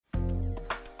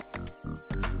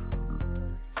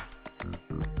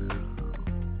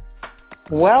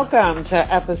Welcome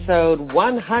to episode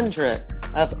 100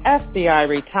 of FBI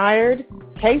Retired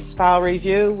Case File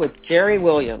Review with Jerry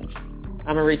Williams.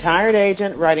 I'm a retired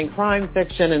agent writing crime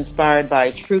fiction inspired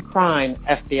by true crime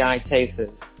FBI cases.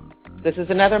 This is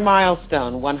another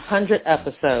milestone, 100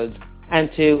 episodes, and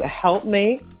to help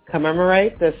me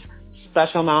commemorate this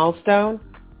special milestone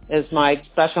is my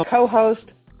special co-host,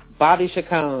 Bobby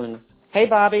Chacon. Hey,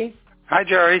 Bobby. Hi,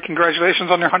 Jerry. Congratulations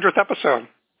on your 100th episode.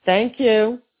 Thank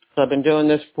you. So I've been doing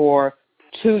this for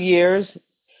 2 years.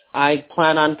 I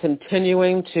plan on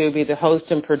continuing to be the host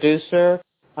and producer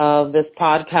of this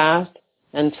podcast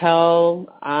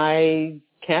until I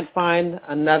can't find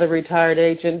another retired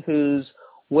agent who's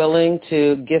willing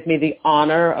to give me the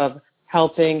honor of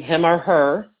helping him or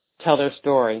her tell their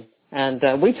story. And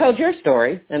we told your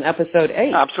story in episode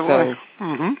 8. Absolutely.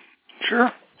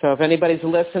 Sure. So if anybody's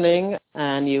listening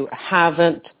and you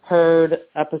haven't heard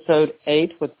episode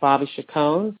 8 with Bobby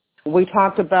Chacon, we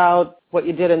talked about what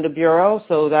you did in the Bureau.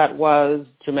 So that was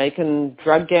Jamaican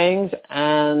drug gangs,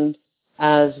 and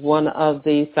as one of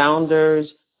the founders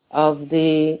of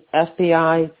the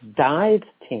FBI dive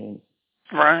team.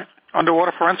 Right.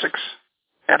 Underwater forensics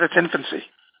at its infancy.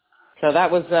 So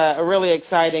that was a really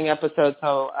exciting episode.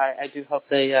 So I do hope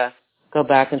they go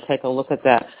back and take a look at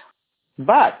that.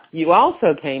 But you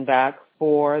also came back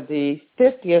for the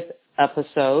 50th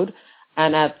episode,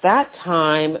 and at that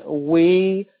time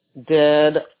we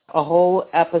did a whole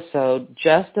episode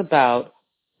just about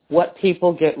what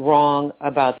people get wrong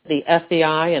about the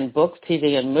FBI in books,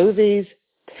 TV, and movies,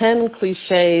 10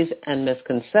 cliches and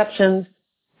misconceptions,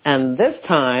 and this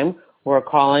time we're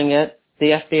calling it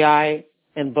the FBI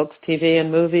in books, TV,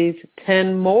 and movies,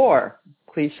 10 more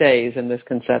cliches and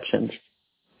misconceptions.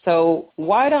 So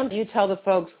why don't you tell the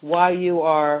folks why you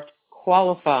are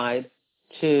qualified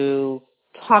to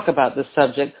talk about this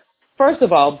subject? First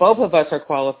of all, both of us are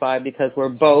qualified because we're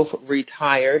both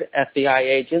retired FBI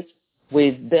agents.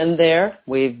 We've been there.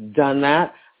 We've done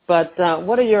that. But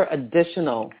what are your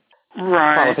additional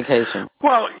qualifications?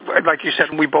 Well, like you said,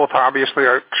 we both obviously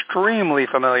are extremely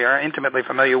familiar, intimately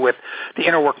familiar with the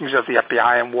inner workings of the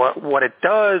FBI and what it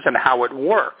does and how it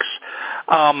works.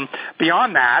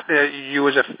 Beyond that, you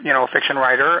as a fiction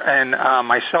writer and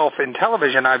myself in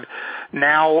television, I've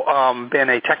now been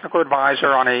a technical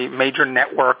advisor on a major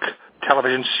network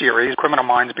television series, Criminal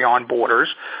Minds Beyond Borders,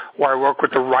 where I work with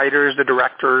the writers, the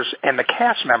directors, and the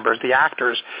cast members, the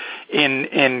actors,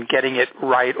 in getting it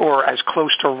right or as close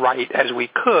to right as we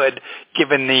could,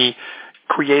 given the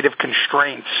creative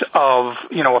constraints of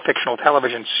a fictional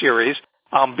television series.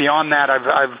 Beyond that,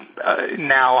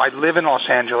 now I live in Los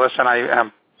Angeles, and I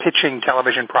am pitching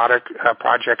television projects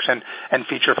and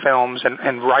feature films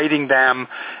and writing them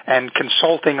and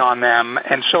consulting on them.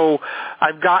 And so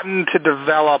I've gotten to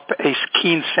develop a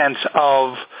keen sense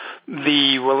of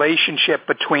the relationship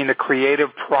between the creative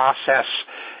process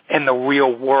and the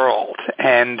real world.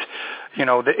 And,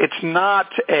 it's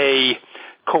not a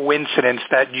coincidence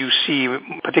that you see,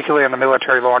 particularly on the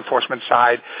military law enforcement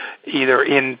side, either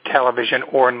in television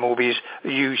or in movies,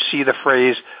 you see the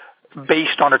phrase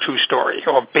based on a true story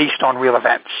or based on real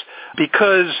events,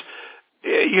 because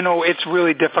it's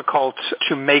really difficult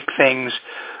to make things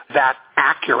that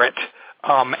accurate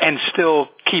and still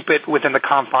keep it within the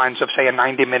confines of, say, a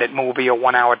 90-minute movie or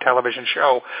 1-hour television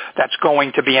show that's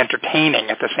going to be entertaining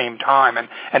at the same time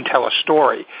and tell a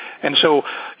story. And so,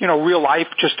 real life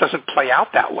just doesn't play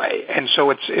out that way. And so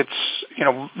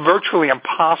it's virtually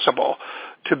impossible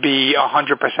to be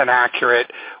 100% accurate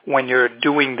when you're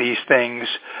doing these things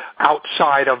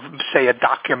outside of, say, a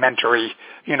documentary,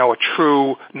 a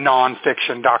true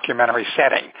nonfiction documentary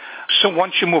setting. So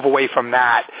once you move away from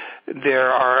that,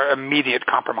 there are immediate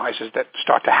compromises that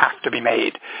start to have to be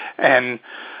made. And,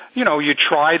 you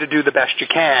try to do the best you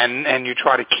can, and you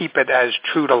try to keep it as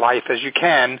true to life as you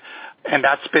can. And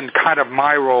that's been kind of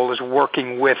my role, is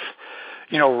working with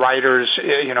writers,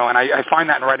 and I find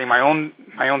that in writing my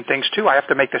own things too. I have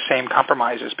to make the same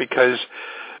compromises because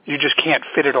you just can't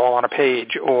fit it all on a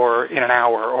page or in an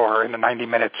hour or in the 90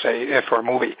 minutes, say, for a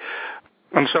movie.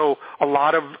 And so a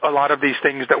lot of these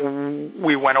things that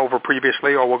we went over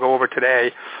previously or we'll go over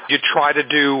today, you try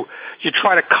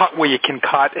to cut where you can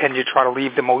cut, and you try to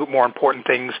leave the more important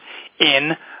things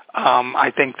in.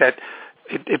 I think that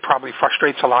it probably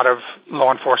frustrates a lot of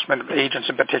law enforcement agents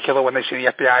in particular when they see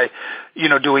the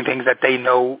FBI, doing things that they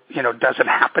know, doesn't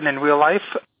happen in real life.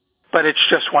 But it's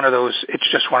just one of those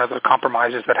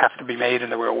compromises that have to be made in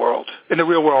the real world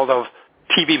of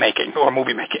TV making or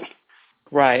movie making.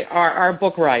 Right. Our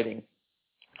book writing.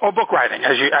 Or book writing,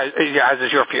 as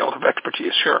is your field of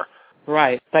expertise, sure.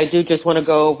 Right. I do just want to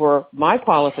go over my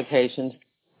qualifications.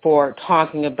 for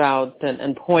talking about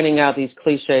and pointing out these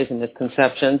cliches and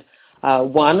misconceptions.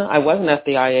 One, I was an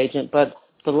FBI agent, but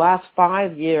the last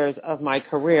 5 years of my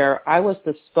career, I was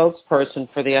the spokesperson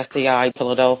for the FBI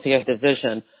Philadelphia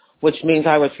division, which means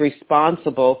I was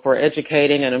responsible for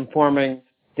educating and informing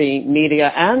the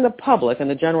media and the public and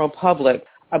the general public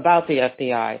about the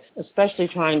FBI, especially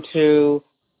trying to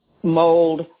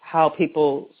mold how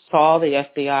people saw the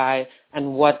FBI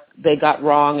and what they got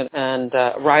wrong and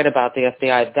right about the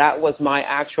FBI. That was my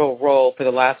actual role for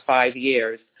the last 5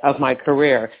 years of my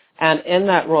career. And in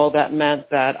that role, that meant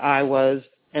that I was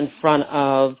in front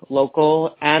of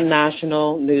local and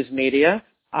national news media.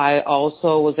 I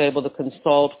also was able to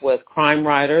consult with crime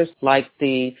writers like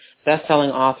the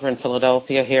best-selling author in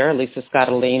Philadelphia here, Lisa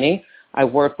Scottolini. I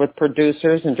worked with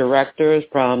producers and directors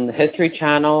from the History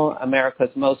Channel,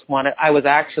 America's Most Wanted. I was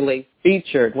actually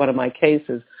featured, one of my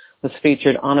cases was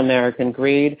featured on American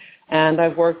Greed. And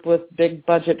I've worked with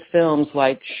big-budget films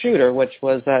like Shooter, which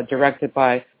was directed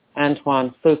by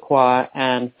Antoine Fuqua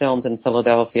and filmed in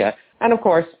Philadelphia. And, of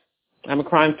course, I'm a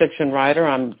crime fiction writer.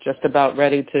 I'm just about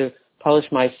ready to publish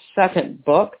my second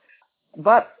book.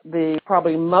 But the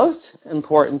probably most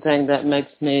important thing that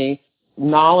makes me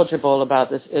knowledgeable about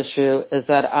this issue is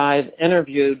that I've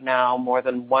interviewed now more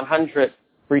than 100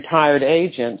 retired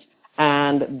agents,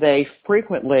 and they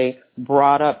frequently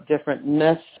brought up different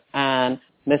myths and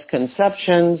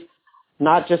misconceptions,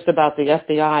 not just about the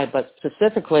FBI, but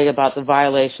specifically about the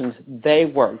violations they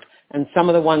worked. And some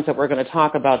of the ones that we're going to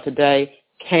talk about today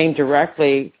came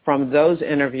directly from those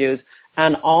interviews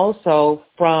and also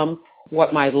from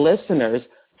what my listeners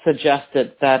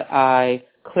suggested that I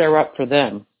clear up for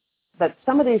them. But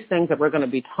some of these things that we're going to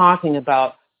be talking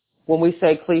about when we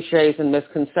say cliches and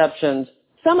misconceptions,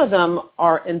 some of them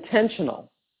are intentional.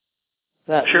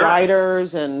 That Sure. Writers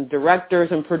and directors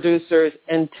and producers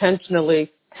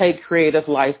intentionally take creative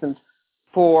license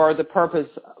for the purpose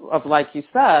of, like you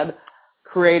said,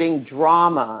 creating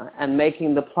drama and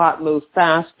making the plot move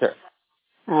faster.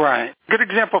 Right. Good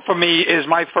example for me is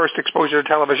my first exposure to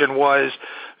television was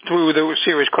through the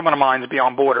series Criminal Minds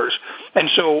Beyond Borders. And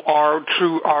so our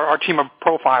team of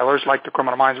profilers, like the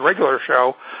Criminal Minds regular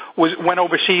show, went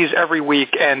overseas every week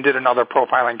and did another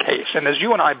profiling case. And as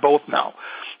you and I both know,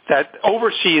 that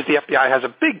overseas, the FBI has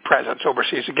a big presence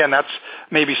overseas. Again, that's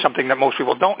maybe something that most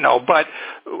people don't know, but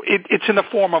it's in the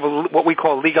form of what we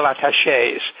call legal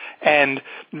attachés, and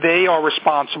they are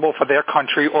responsible for their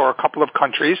country or a couple of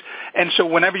countries. And so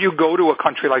whenever you go to a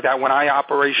country like that, when I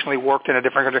operationally worked in a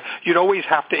different country, you'd always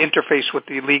have to interface with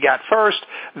the legat first.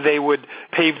 They would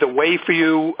pave the way for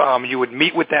you. You would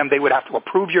meet with them. They would have to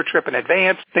approve your trip in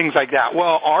advance, things like that.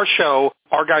 Well, our show,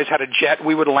 our guys had a jet.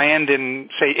 We would land in,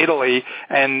 say, Italy,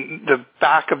 and the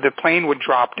back of the plane would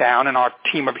drop down, and our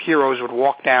team of heroes would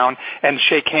walk down and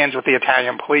shake hands with the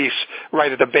Italian police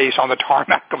right at the base on the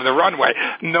tarmac of the runway.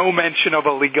 No mention of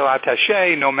a legal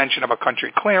attaché, no mention of a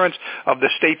country clearance, of the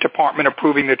State Department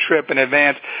approving the trip in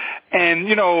advance. And,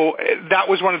 you know, that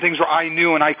was one of the things where I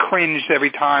knew and I cringed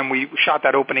every time we shot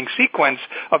that opening sequence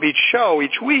of each show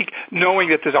each week, knowing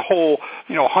that there's a whole,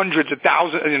 you know, hundreds of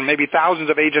thousands, maybe thousands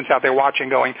of agents out there watching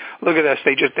going, look at this,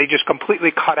 they just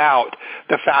completely cut out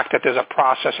the fact that there's a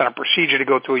process and a procedure to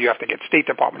go through. You have to get State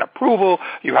Department approval.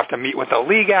 You have to meet with the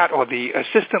legat or the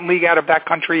assistant legat of that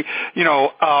country, you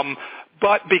know,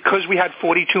 but because we had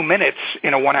 42 minutes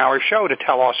in a 1-hour show to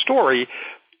tell our story,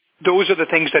 those are the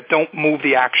things that don't move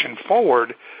the action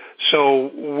forward.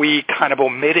 So we kind of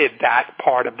omitted that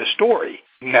part of the story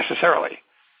necessarily.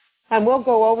 And we'll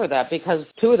go over that because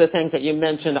two of the things that you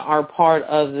mentioned are part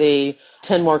of the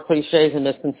 10 more cliches and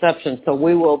misconceptions. So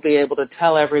we will be able to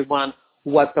tell everyone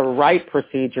what the right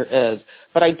procedure is.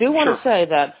 But I do want to say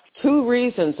that two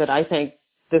reasons that I think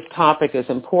this topic is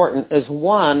important is,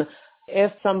 one,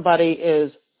 if somebody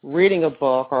is reading a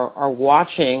book or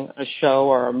watching a show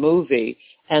or a movie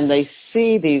and they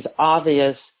see these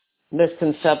obvious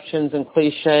misconceptions and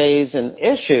cliches and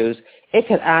issues, it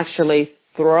could actually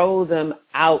throw them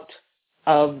out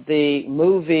of the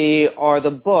movie or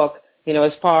the book, you know,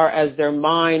 as far as their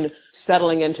mind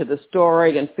settling into the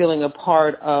story and feeling a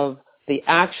part of the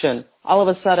action. All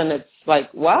of a sudden it's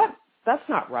like, what? That's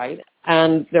not right.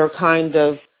 And they're kind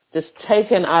of just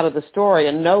taken out of the story,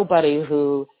 and nobody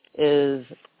who is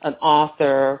an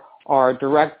author or a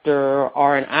director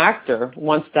or an actor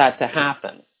wants that to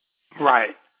happen. Right.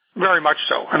 Very much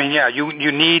so. I mean, yeah,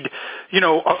 you need, you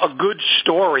know, a good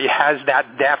story has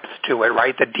that depth to it,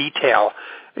 right? The detail,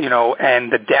 you know,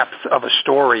 and the depth of a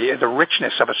story, the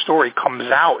richness of a story comes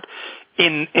out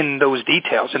in those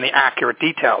details, in the accurate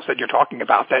details that you're talking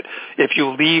about, that if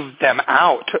you leave them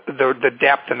out, the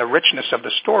depth and the richness of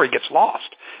the story gets lost.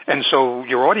 And so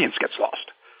your audience gets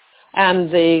lost.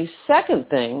 And the second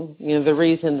thing, the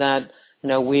reason that,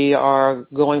 we are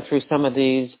going through some of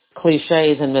these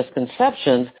cliches and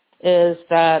misconceptions is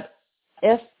that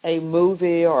if a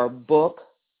movie or a book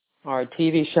or a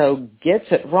TV show gets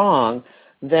it wrong,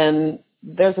 then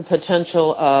there's a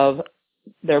potential of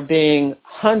there being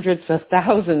hundreds of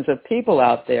thousands of people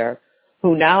out there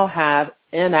who now have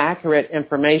inaccurate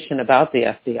information about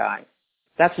the FBI.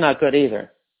 That's not good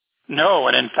either. No,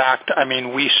 and in fact,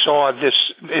 we saw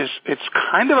it's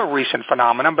kind of a recent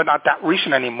phenomenon, but not that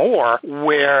recent anymore,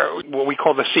 where what we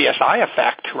call the CSI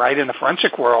effect, right, in the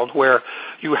forensic world, where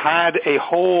you had a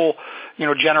whole,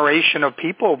 generation of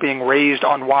people being raised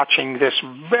on watching this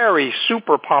very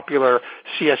super popular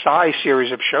CSI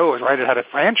series of shows, right? It had a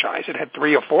franchise. It had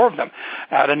 3 or 4 of them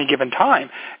at any given time.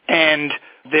 And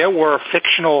there were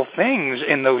fictional things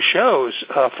in those shows,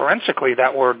 forensically,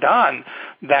 that were done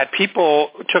that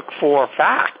people took for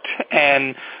fact.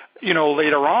 And,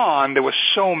 later on, there were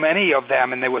so many of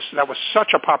them, and that was such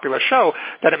a popular show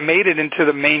that it made it into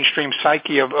the mainstream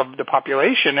psyche of the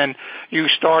population. And you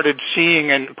started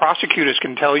seeing, and prosecutors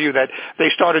can tell you that they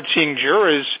started seeing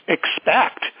jurors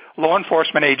expect law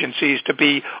enforcement agencies to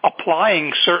be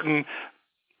applying certain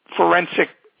forensic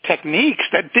techniques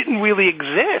that didn't really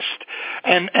exist.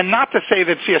 And not to say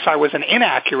that CSI was an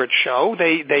inaccurate show.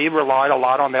 They relied a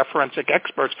lot on their forensic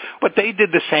experts, but they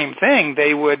did the same thing.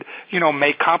 They would,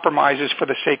 make compromises for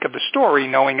the sake of the story,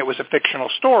 knowing it was a fictional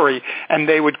story, and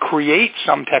they would create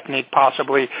some technique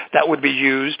possibly that would be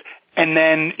used. And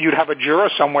then you'd have a juror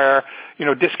somewhere,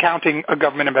 discounting a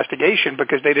government investigation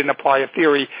because they didn't apply a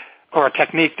theory or a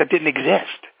technique that didn't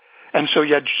exist. And so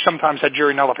you sometimes had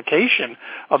jury nullification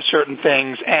of certain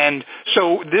things. And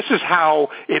so this is how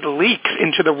it leaks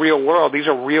into the real world. These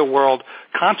are real world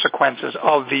consequences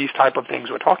of these type of things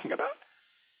we're talking about.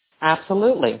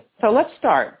 Absolutely. So let's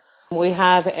start. We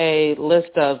have a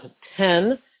list of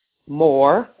 10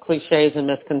 more cliches and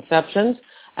misconceptions,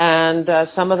 and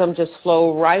some of them just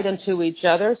flow right into each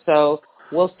other. So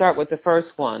we'll start with the first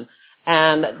one,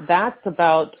 and that's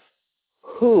about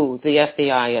who the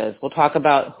FBI is. We'll talk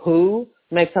about who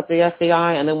makes up the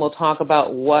FBI, and then we'll talk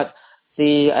about what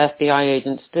the FBI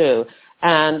agents do.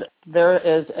 And there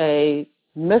is a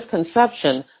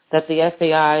misconception that the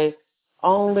FBI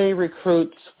only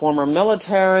recruits former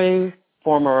military,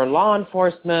 former law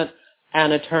enforcement,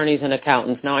 and attorneys and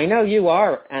accountants. Now, I know you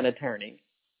are an attorney.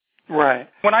 Right.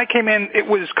 When I came in, it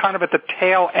was kind of at the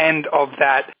tail end of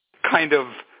that kind of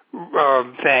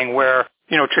thing where,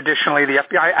 traditionally the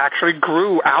FBI actually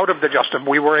grew out of the justice.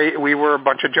 We were a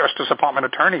bunch of Justice Department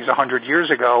attorneys 100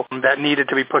 years ago that needed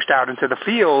to be pushed out into the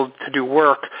field to do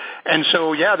work. And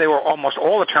so, they were almost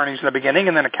all attorneys in the beginning,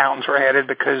 and then accountants were added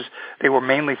because they were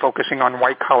mainly focusing on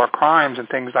white-collar crimes and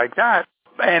things like that.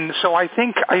 And so I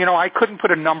think, I couldn't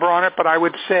put a number on it, but I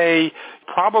would say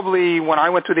probably when I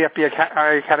went through the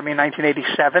FBI Academy in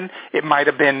 1987, it might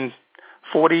have been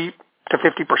 40 to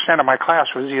 50% of my class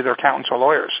was either accountants or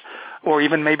lawyers, or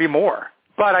even maybe more.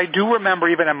 But I do remember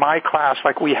even in my class,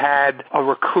 we had a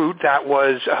recruit that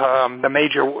was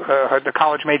the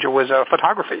college major was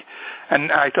photography,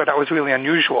 and I thought that was really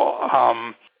unusual.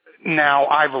 Now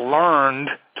I've learned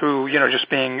through, just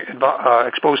being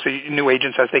exposed to new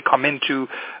agents as they come into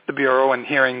the Bureau and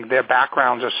hearing their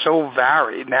backgrounds are so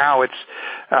varied. Now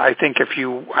I think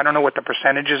I don't know what the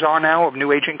percentages are now of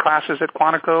new agent classes at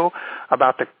Quantico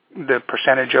about the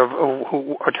percentage of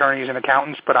attorneys and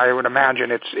accountants, but I would imagine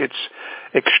it's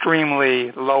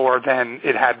extremely lower than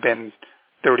it had been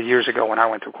 30 years ago when I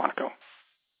went to Quantico.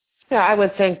 Yeah, I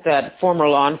would think that former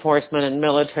law enforcement and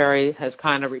military has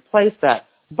kind of replaced that.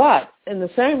 But in the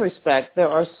same respect, there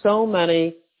are so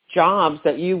many jobs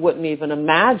that you wouldn't even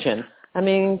imagine. I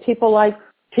mean, people like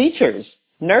teachers,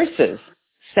 nurses,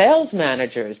 sales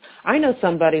managers. I know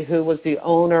somebody who was the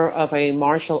owner of a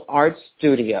martial arts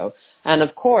studio. And,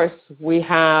 of course, we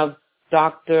have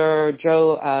Dr.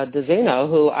 Joe DeZino,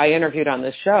 who I interviewed on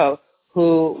this show,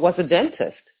 who was a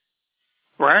dentist.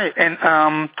 Right.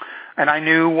 And I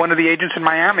knew one of the agents in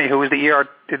Miami who was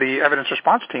the evidence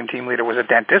response team leader was a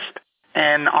dentist.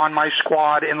 And on my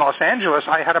squad in Los Angeles,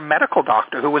 I had a medical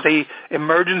doctor who was a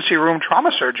emergency room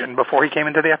trauma surgeon before he came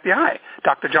into the FBI,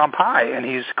 Dr. John Pye, and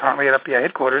he's currently at FBI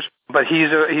headquarters. But he's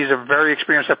a very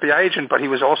experienced FBI agent, but he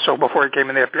was also, before he came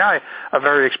in the FBI, a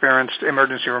very experienced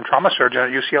emergency room trauma surgeon at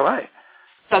UCLA.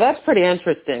 So that's pretty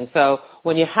interesting. So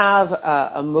when you have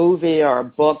a movie or a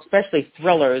book, especially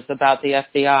thrillers about the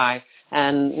FBI,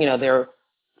 and, they're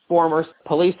former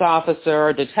police officer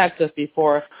or detective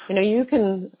before, you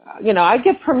can, I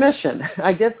give permission.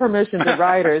 I give permission to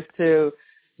writers to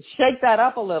shake that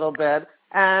up a little bit,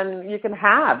 and you can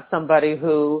have somebody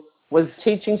who was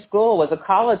teaching school, was a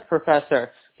college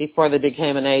professor before they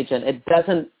became an agent. It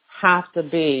doesn't have to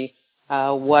be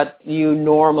what you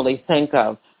normally think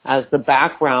of as the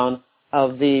background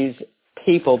of these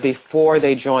people before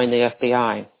they join the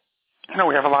FBI.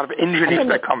 We have a lot of engineers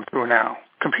that come through now,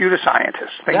 computer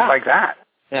scientists, things like that.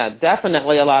 Yeah,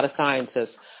 definitely a lot of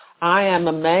scientists. I am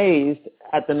amazed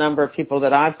at the number of people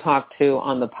that I've talked to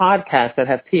on the podcast that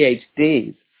have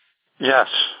PhDs. Yes.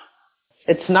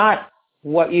 It's not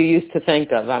what you used to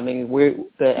think of. I mean,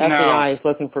 the FBI is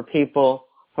looking for people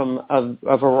from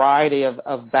a variety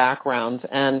of backgrounds,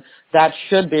 and that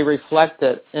should be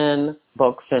reflected in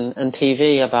books and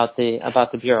TV about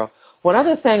the Bureau. One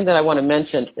other thing that I want to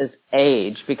mention is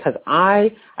age, because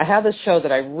I have this show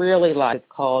that I really like. It's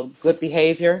called Good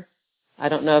Behavior. I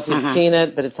don't know if you've seen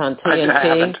it, but it's on TNT. I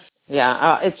haven't.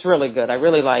 Yeah, it's really good. I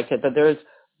really like it. But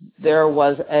there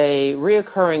was a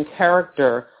reoccurring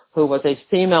character who was a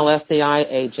female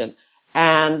FBI agent,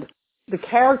 and the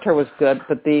character was good,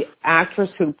 but the actress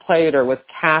who played her was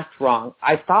cast wrong,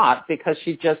 I thought, because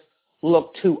she just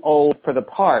looked too old for the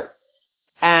part.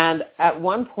 And at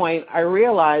one point, I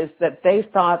realized that they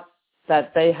thought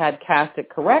that they had cast it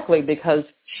correctly because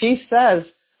she says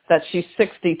that she's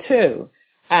 62.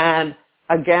 And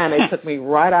again, it took me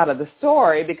right out of the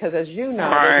story because, as you know,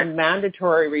 there's a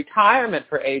mandatory retirement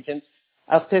for agents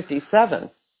of 57.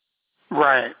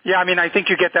 Right. Yeah, I mean, I think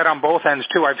you get that on both ends,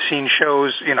 too. I've seen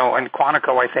shows, in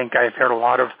Quantico, I think I've heard a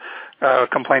lot of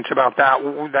complaints about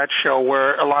that show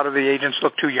where a lot of the agents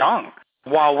look too young.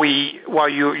 While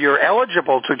you're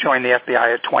eligible to join the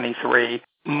FBI at 23,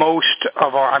 most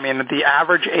of the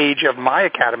average age of my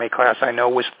academy class, I know,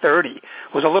 was 30,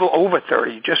 was a little over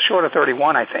 30, just short of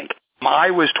 31, I think.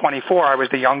 I was 24. I was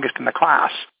the youngest in the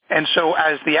class. And so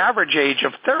as the average age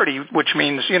of 30, which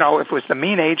means, if it was the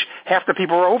mean age, half the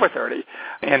people were over 30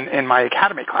 in my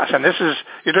academy class. And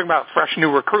you're talking about fresh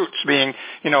new recruits being,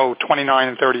 29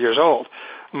 and 30 years old.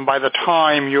 And by the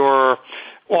time you're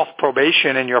off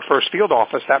probation in your first field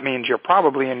office, that means you're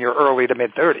probably in your early to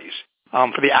mid-30s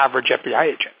for the average FBI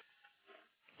agent.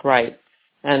 Right.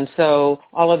 And so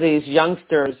all of these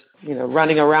youngsters,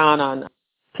 running around on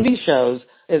TV shows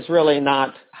is really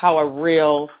not how a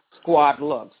real squad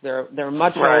looks. They're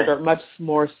much older, much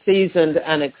more seasoned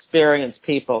and experienced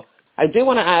people. I do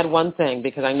want to add one thing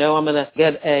because I know I'm going to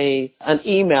get an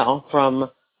email from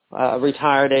a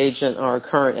retired agent or a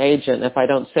current agent if I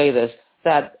don't say this,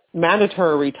 that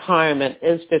mandatory retirement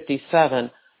is 57,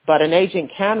 but an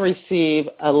agent can receive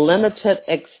a limited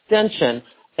extension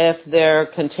if their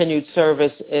continued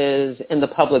service is in the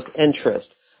public interest.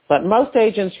 But most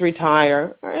agents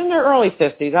retire in their early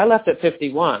 50s. I left at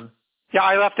 51. Yeah,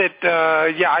 I left at,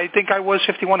 I think I was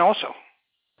 51 also.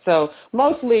 So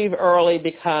most leave early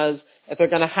because if they're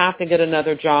going to have to get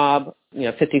another job,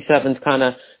 57 is kind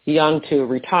of young to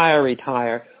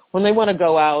retire. When they want to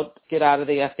go out, get out of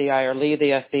the FBI or leave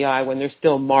the FBI when they're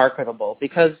still marketable,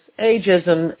 because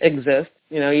ageism exists,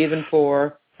 even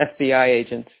for FBI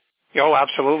agents. Oh,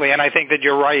 absolutely. And I think that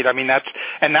you're right. I mean, that's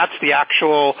the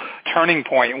actual turning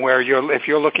point where if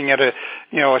you're looking at a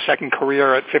second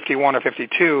career at 51 or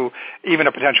 52, even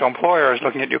a potential employer is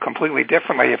looking at you completely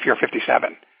differently if you're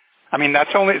 57. I mean,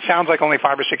 it sounds like only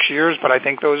 5 or 6 years, but I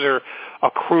think those are a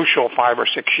crucial 5 or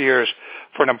 6 years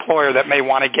for an employer that may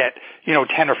want to get,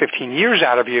 10 or 15 years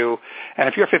out of you. And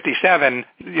if you're 57,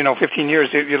 15 years,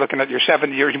 you're looking at your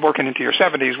 70 years, you're working into your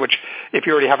 70s, which if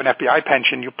you already have an FBI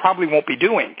pension, you probably won't be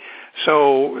doing.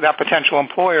 So that potential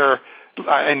employer,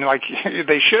 and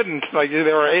they shouldn't,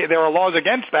 there are laws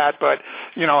against that, but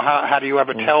how do you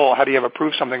ever tell, how do you ever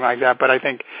prove something like that? But I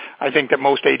think that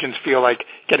most agents feel like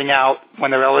getting out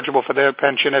when they're eligible for their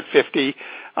pension at 50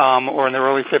 or in their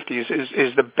early 50s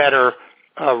is the better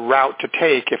route to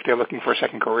take if they're looking for a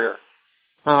second career.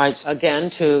 All right.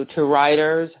 Again, to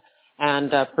writers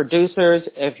and producers,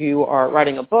 if you are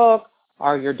writing a book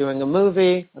or you're doing a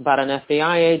movie about an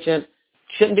FBI agent,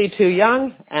 shouldn't be too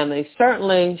young, and they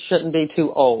certainly shouldn't be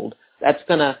too old. That's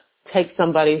going to take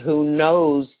somebody who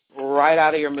knows right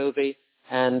out of your movie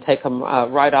and take them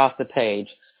right off the page.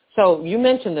 So you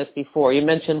mentioned this before. You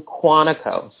mentioned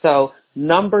Quantico. So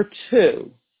number 2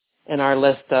 in our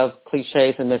list of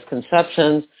cliches and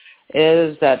misconceptions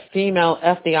is that female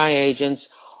FBI agents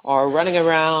are running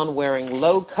around wearing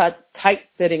low-cut,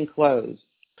 tight-fitting clothes.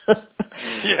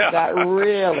 Yeah. That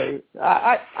really,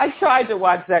 I tried to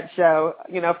watch that show.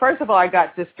 First of all, I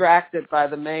got distracted by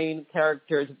the main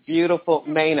character's beautiful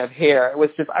mane of hair. It was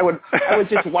just, I would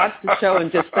just watch the show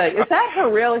and just say, is that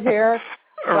her real hair?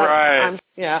 But right.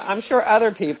 I'm sure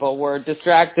other people were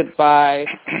distracted by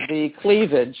the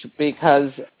cleavage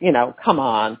because, come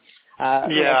on.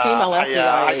 Female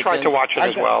FBI I tried to watch it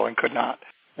as well and could not.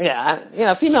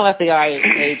 Yeah, female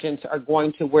FBI agents are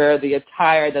going to wear the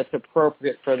attire that's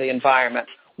appropriate for the environment.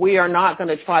 We are not going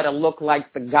to try to look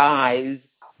like the guys,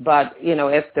 but,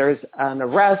 if there's an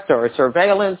arrest or a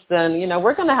surveillance, then,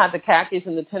 we're going to have the khakis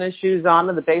and the tennis shoes on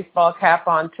and the baseball cap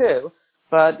on too.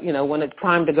 But, when it's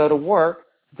time to go to work,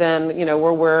 then,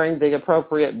 we're wearing the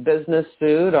appropriate business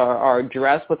suit or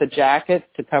dress with a jacket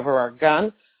to cover our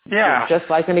gun. Yeah. Just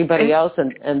like anybody else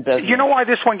in business. You know why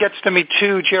this one gets to me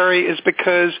too, Jerry, is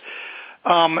because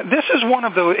this is one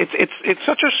of those, it's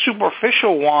such a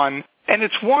superficial one, and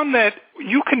it's one that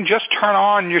you can just turn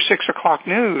on your 6 o'clock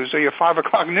news or your 5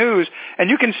 o'clock news, and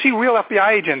you can see real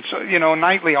FBI agents,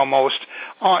 nightly almost.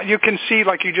 You can see,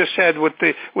 like you just said, with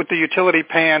the utility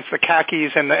pants, the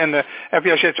khakis, and the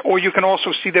FBI shirts, or you can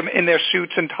also see them in their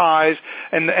suits and ties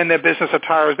and their business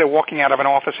attire as they're walking out of an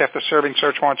office after serving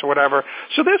search warrants or whatever.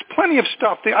 So there's plenty of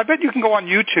stuff. I bet you can go on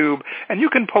YouTube and you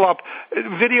can pull up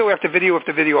video after video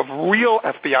after video of real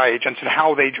FBI agents and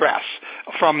how they dress,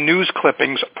 from news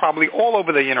clippings, probably all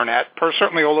over the internet,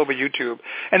 certainly all over YouTube.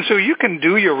 And so you can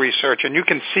do your research and you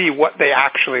can see what they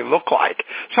actually look like.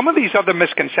 Some of these other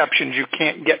misconceptions, you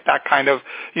can't get that kind of,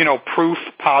 proof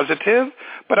positive.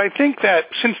 But I think that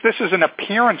since this is an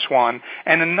appearance one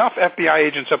and enough FBI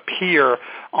agents appear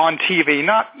on TV,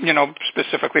 not,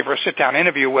 specifically for a sit-down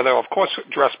interview where they'll, of course,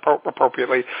 dress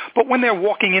appropriately, but when they're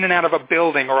walking in and out of a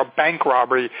building or a bank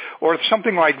robbery or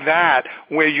something like that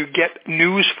where you get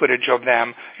news footage of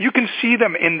them, you can see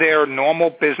them in their normal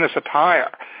business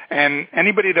attire. And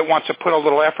anybody that wants to put a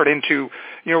little effort into,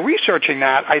 researching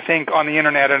that, I think on the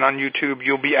internet and on YouTube,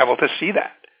 you'll be able to see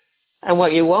that. And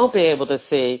what you won't be able to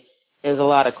see is a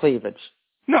lot of cleavage.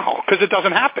 No, because it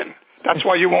doesn't happen. That's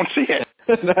why you won't see it.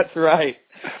 That's right.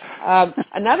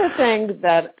 Another thing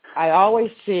that I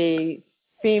always see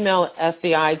female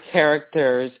FBI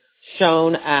characters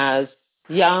shown as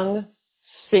young,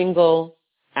 single,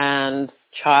 and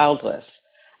childless.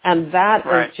 And that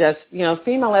is just,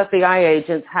 female FBI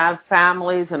agents have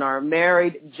families and are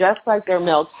married just like their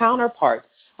male counterparts.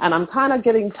 And I'm kind of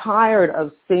getting tired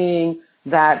of seeing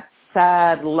that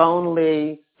sad,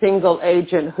 lonely, single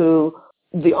agent who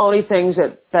the only things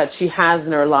that she has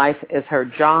in her life is her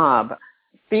job.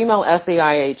 Female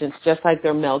FBI agents, just like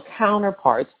their male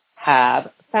counterparts, have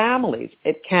families.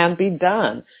 It can be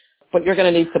done, but you're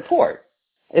going to need support.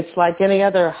 It's like any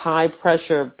other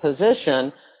high-pressure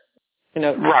position.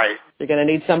 Right. You're going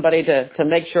to need somebody to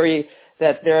make sure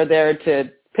that they're there to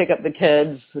pick up the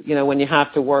kids, when you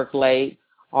have to work late,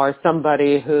 or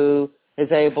somebody who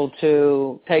is able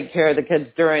to take care of the kids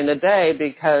during the day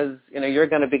because, you're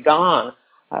going to be gone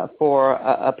for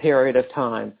a period of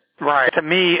time. Right. To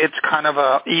me, it's kind of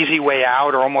a easy way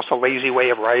out or almost a lazy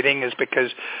way of writing is because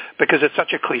it's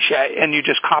such a cliche and you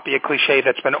just copy a cliche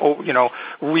that's been,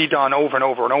 redone over and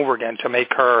over and over again to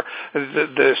make her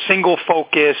the single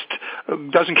focused,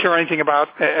 doesn't care anything about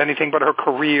anything but her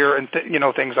career and,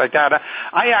 things like that.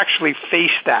 I actually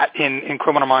faced that in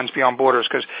Criminal Minds Beyond Borders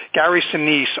because Gary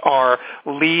Sinise, our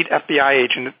lead FBI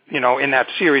agent, in that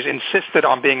series, insisted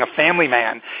on being a family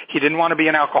man. He didn't want to be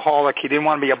an alcoholic. He didn't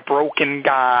want to be a broken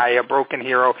guy, a broken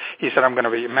hero. He said, I'm going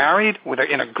to be married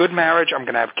in a good marriage. I'm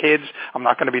going to have kids. I'm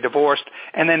not going to be divorced.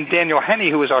 And then Daniel Henney,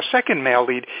 who was our second male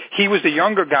lead, he was the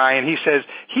younger guy, and he says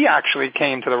he actually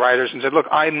came to the writers and said, look,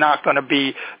 I'm not going to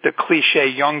be the cliche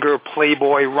younger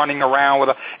playboy running around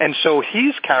and so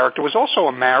his character was also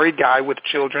a married guy with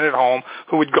children at home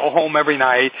who would go home every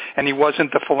night, and he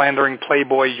wasn't the philandering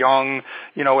playboy young,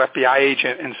 FBI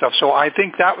agent and stuff. So I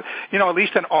think that, at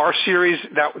least in our series,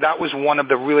 that was one of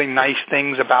the really nice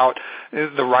things about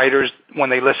the writers when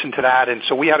they listened to that. And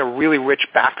so we had a really rich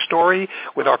backstory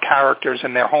with our characters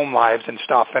and their home lives and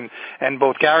stuff. And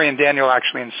both Gary and Daniel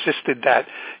actually insisted that,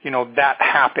 that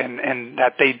happen and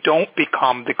that they don't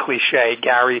become the cliche.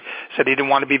 Gary said he didn't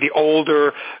want to be the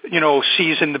older,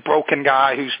 seasoned, broken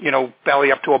guy who's,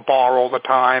 belly up to a bar all the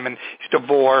time and he's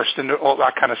divorced and all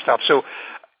that kind of stuff. So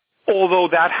although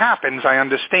that happens, I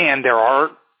understand there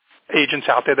are agents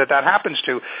out there that happens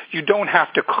to. You don't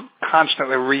have to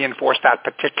constantly reinforce that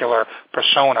particular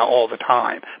persona all the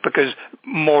time, because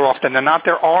more often than not,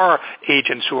 there are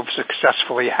agents who have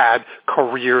successfully had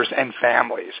careers and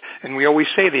families. And we always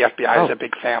say the FBI is a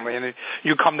big family. And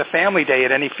you come to Family Day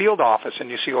at any field office and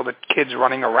you see all the kids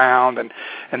running around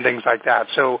and things like that.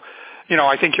 So,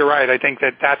 I think you're right. I think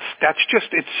that's just,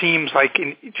 it seems like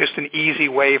just an easy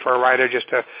way for a writer just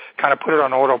to kind of put it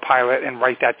on autopilot and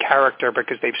write that character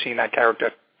because they've seen that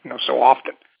character, so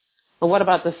often. Well, what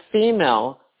about the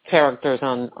female characters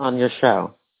on your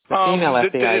show? The female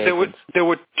FBI agents. There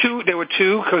were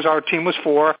two because our team was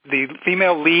 4. The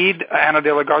female lead, Ana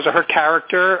de la Garza, her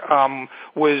character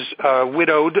was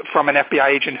widowed from an FBI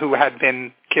agent who had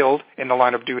been killed in the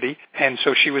line of duty, and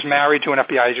so she was married to an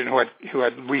FBI agent who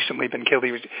had recently been killed.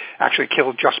 He was actually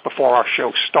killed just before our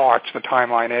show starts. The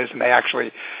timeline is,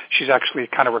 and she's actually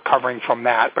kind of recovering from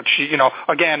that. But she,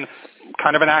 again,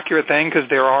 kind of an accurate thing because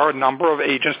there are a number of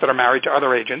agents that are married to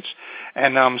other agents.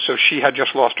 And so she had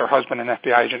just lost her husband, an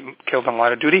FBI agent killed in the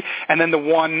line of duty. And then the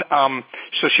one,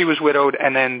 so she was widowed,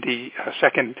 and then the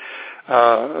second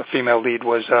female lead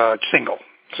was single.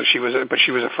 So she was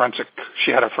a forensic.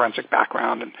 She had a forensic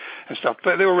background and stuff.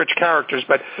 But they were rich characters.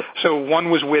 But so one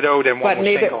was widowed and one was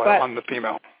single on the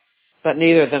female. But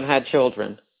neither of them had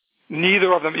children.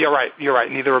 Neither of them. You're right.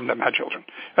 Neither of them had children.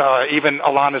 Even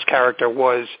Alana's character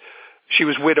she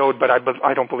was widowed, but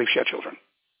I don't believe she had children.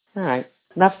 All right.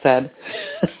 Enough said.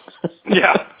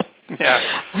 Yeah.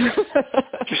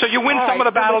 So you win some of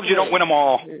the battles, you don't win them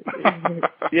all.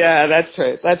 Yeah, that's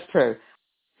true.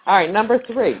 All right, number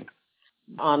 3.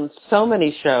 On so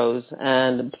many shows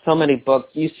and so many books,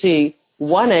 you see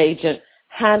one agent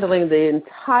handling the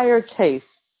entire case,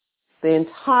 the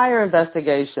entire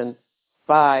investigation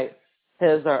by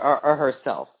his or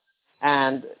herself.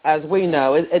 And as we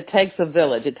know, it takes a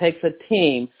village. It takes a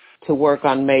team to work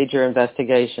on major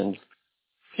investigations.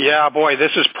 Yeah, boy,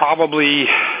 this is probably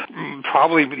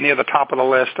near the top of the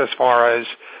list as far as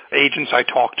agents I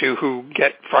talk to who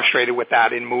get frustrated with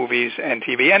that in movies and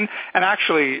TV and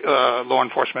actually law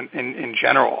enforcement in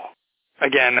general.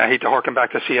 Again, I hate to harken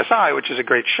back to CSI, which is a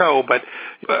great show, but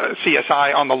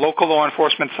CSI on the local law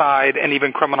enforcement side and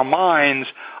even Criminal Minds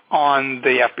on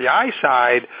the FBI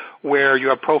side, where you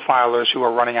have profilers who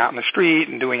are running out in the street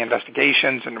and doing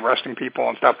investigations and arresting people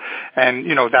and stuff. And,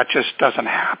 that just doesn't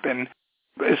happen.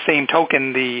 Same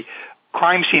token, the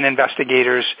crime scene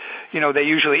investigators, they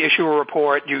usually issue a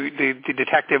report. The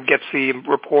detective gets the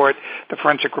report, the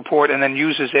forensic report, and then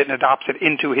uses it and adopts it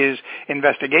into his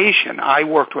investigation. I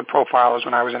worked with profilers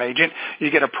when I was an agent.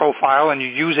 You get a profile and you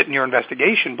use it in your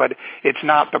investigation, but it's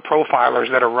not the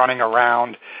profilers that are running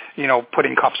around,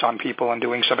 putting cuffs on people and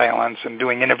doing surveillance and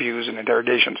doing interviews and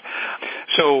interrogations.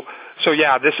 So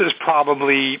yeah, this is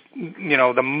probably,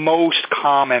 the most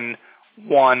common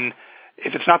one.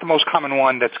 If it's not the most common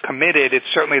one that's committed, it's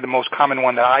certainly the most common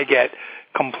one that I get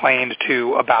complained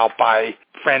to about by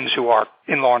friends who are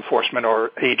in law enforcement or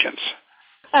agents.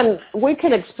 And we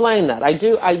can explain that. I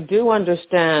do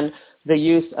understand the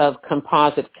use of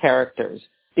composite characters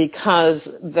because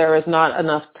there is not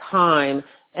enough time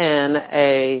in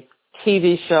a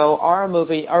TV show or a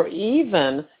movie or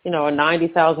even, a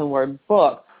 90,000-word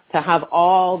book to have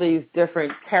all these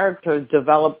different characters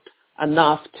developed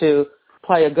enough to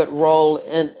play a good role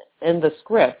in the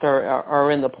script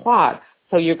or in the plot.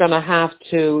 So you're going to have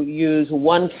to use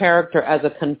one character as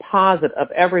a composite of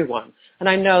everyone. And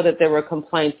I know that there were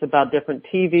complaints about different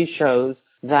TV shows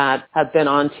that have been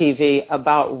on TV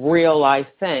about real life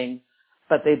things,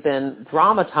 but they've been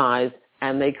dramatized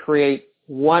and they create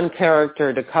one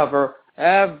character to cover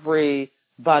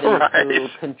everybody who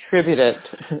contributed,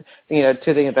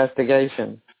 to the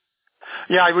investigation.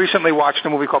 Yeah, I recently watched a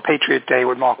movie called Patriot Day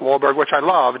with Mark Wahlberg, which I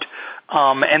loved.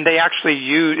 And they actually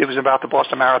it was about the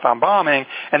Boston Marathon bombing,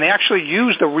 and they actually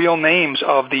used the real names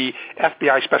of the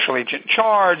FBI special agent in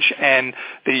charge and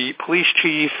the police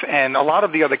chief and a lot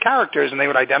of the other characters, and they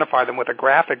would identify them with a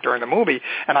graphic during the movie.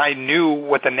 And I knew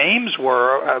what the names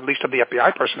were, at least of the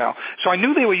FBI personnel. So I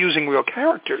knew they were using real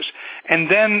characters.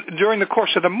 And then during the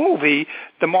course of the movie,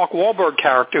 the Mark Wahlberg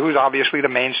character, who's obviously the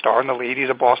main star and the lead, he's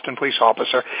a Boston police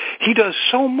officer, he does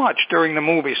so much during the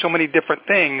movie, so many different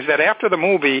things, that after the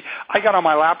movie, I got on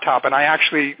my laptop and I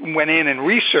actually went in and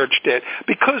researched it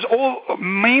because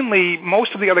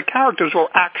most of the other characters were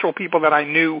actual people that I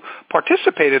knew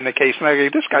participated in the case. And I go,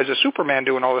 this guy's a Superman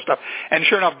doing all this stuff. And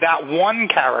sure enough, that one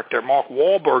character, Mark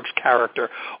Wahlberg's character,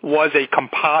 was a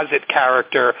composite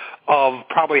character of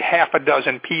probably half a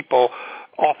dozen people,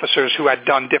 officers who had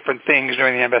done different things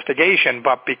during the investigation,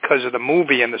 but because of the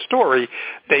movie and the story,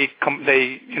 they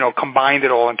combined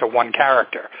it all into one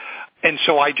character. And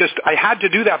so I had to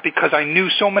do that because I knew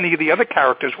so many of the other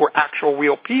characters were actual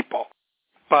real people.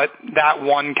 But that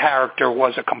one character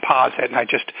was a composite, and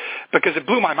because it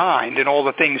blew my mind in all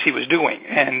the things he was doing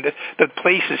and the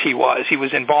places he was. He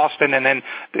was in Boston, and then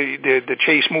the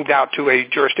chase moved out to a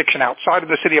jurisdiction outside of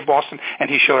the city of Boston, and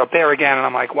he showed up there again, and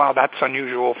I'm like, wow, that's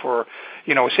unusual for,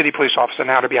 a city police officer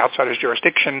now to be outside his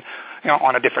jurisdiction,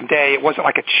 on a different day. It wasn't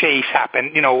like a chase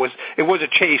happened, it was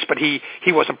a chase, but he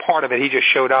wasn't part of it. He just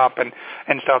showed up and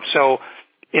stuff. So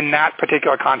in that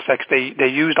particular context, they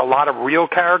used a lot of real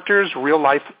characters, real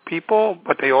life people,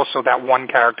 but they also, that one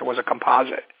character was a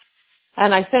composite.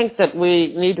 And I think that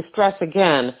we need to stress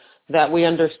again that we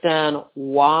understand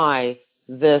why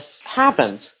this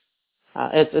happens.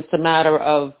 It's a matter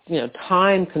of,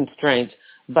 time constraints,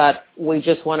 but we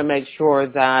just want to make sure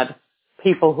that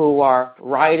people who are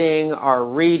writing, are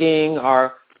reading,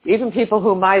 or even people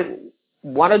who might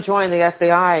want to join the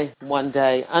FBI one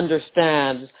day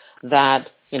understand that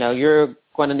you're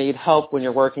going to need help when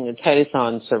you're working a case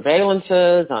on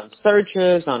surveillances, on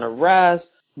searches, on arrests,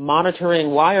 monitoring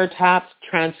wiretaps,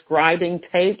 transcribing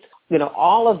tapes.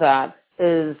 All of that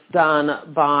is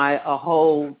done by a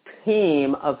whole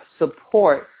team of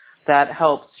support that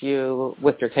helps you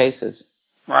with your cases.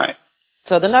 Right.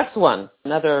 So the next one,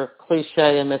 another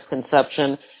cliche and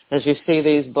misconception, is you see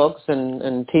these books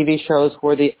and TV shows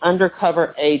where the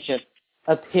undercover agent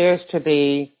appears to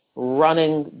be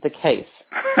running the case.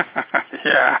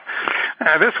 Yeah.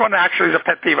 This one actually is a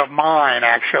pet peeve of mine,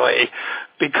 actually,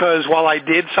 because while I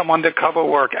did some undercover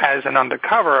work as an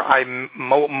undercover,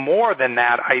 more than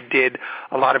that, I did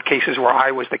a lot of cases where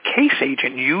I was the case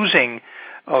agent utilizing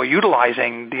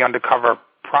the undercover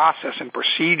process and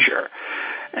procedure.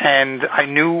 And I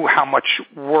knew how much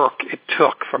work it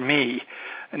took for me,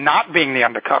 not being the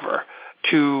undercover,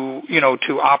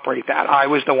 to operate that. I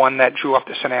was the one that drew up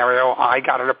the scenario. I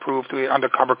got it approved through the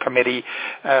undercover committee,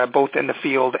 both in the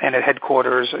field and at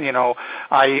headquarters.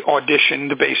 I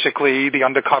auditioned basically the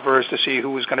undercovers to see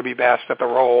who was going to be best at the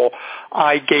role.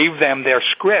 I gave them their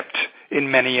script in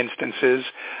many instances,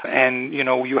 and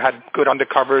you had good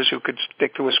undercovers who could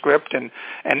stick to a script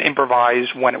and improvise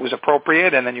when it was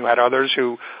appropriate, and then you had others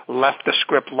who left the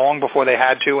script long before they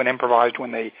had to and improvised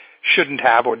when they shouldn't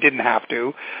have or didn't have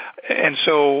to. And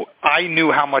so I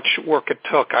knew how much work it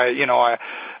took. I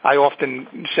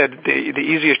often said the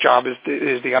easiest job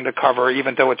is the undercover,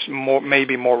 even though it's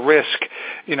maybe more risk.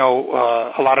 A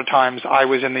lot of times I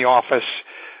was in the office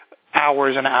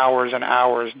hours and hours and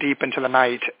hours deep into the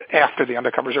night after the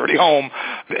undercover's already home.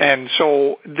 And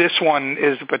so this one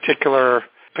is a particular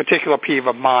peeve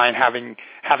of mine, having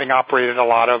operated a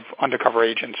lot of undercover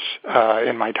agents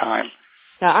in my time.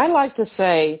 Now, I like to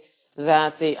say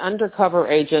that the undercover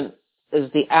agent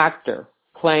is the actor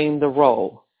playing the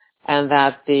role, and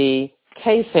that the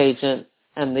case agent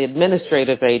and the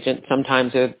administrative agent,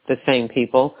 sometimes they're the same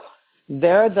people,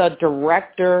 they're the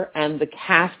director and the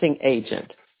casting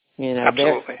agent.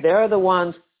 Absolutely. They're the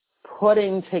ones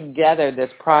putting together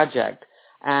this project,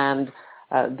 and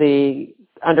the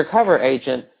undercover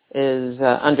agent is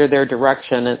under their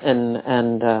direction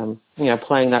and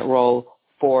playing that role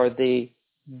for the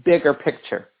bigger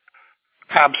picture.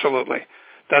 Absolutely.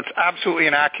 That's absolutely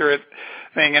an accurate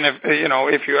thing. And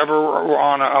if you ever were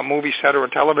on a movie set or a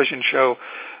television show,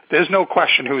 there's no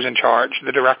question who's in charge.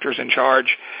 The director's in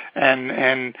charge.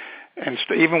 And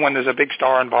even when there's a big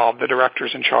star involved, the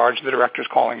director's in charge. The director's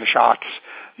calling the shots,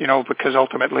 because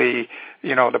ultimately,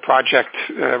 the project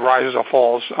rises or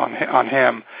falls on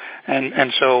him.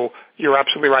 And so you're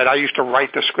absolutely right. I used to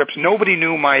write the scripts. Nobody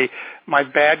knew my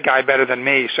bad guy better than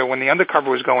me. So when the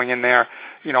undercover was going in there,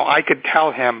 I could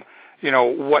tell him,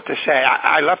 what to say.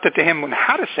 I left it to him on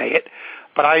how to say it,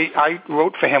 but I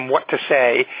wrote for him what to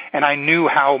say, and I knew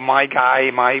how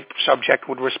my subject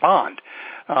would respond,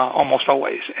 almost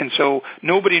always. And so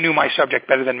nobody knew my subject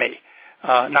better than me,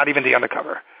 not even the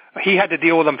undercover. He had to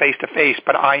deal with them face to face,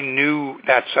 but I knew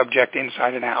that subject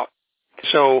inside and out.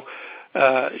 So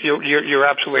you're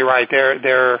absolutely right.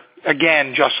 They're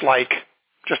again, just like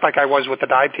I was with the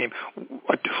dive team,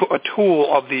 a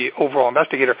tool of the overall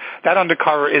investigator. That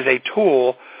undercover is a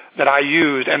tool that I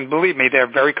used, and believe me,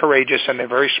 they're very courageous and they're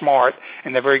very smart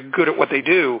and they're very good at what they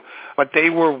do, but they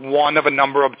were one of a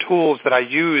number of tools that I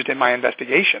used in my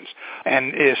investigations.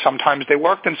 And sometimes they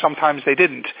worked and sometimes they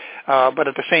didn't. But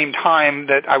at the same time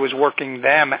that I was working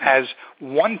them as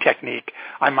one technique,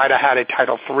 I might have had a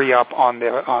Title III up on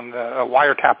the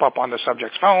wiretap up on the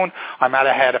subject's phone. I might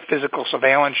have had a physical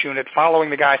surveillance unit following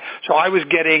the guy. So I was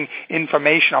getting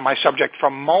information on my subject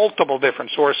from multiple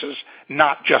different sources,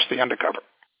 not just the undercover.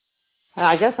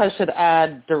 I guess I should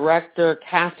add director,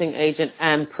 casting agent,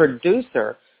 and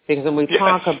producer, Because when we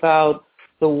talk about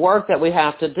the work that we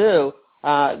have to do,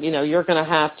 you're going to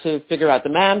have to figure out the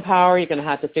manpower. You're going to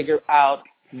have to figure out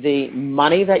the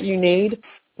money that you need,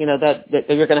 that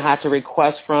you're going to have to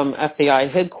request from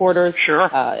FBI headquarters.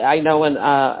 Sure. I know and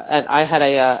I had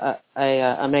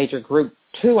a major group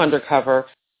 2 undercover,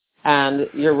 and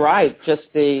you're right, just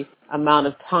the amount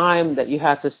of time that you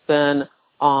have to spend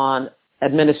on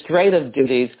administrative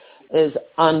duties is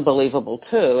unbelievable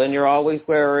too. And you're always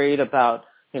worried about,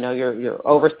 you're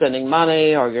overspending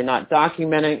money, or you're not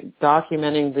documenting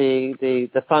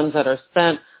the funds that are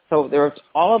spent. So there's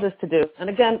all of this to do. And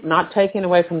again, not taking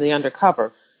away from the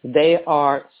undercover. They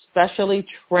are specially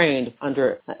trained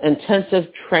under an intensive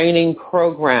training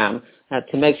program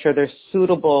to make sure they're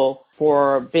suitable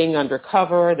for being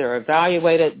undercover. They're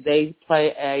evaluated. They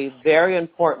play a very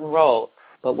important role.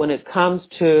 But when it comes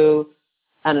to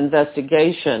an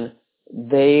investigation,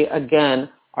 they, again,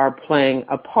 are playing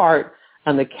a part,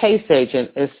 and the case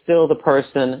agent is still the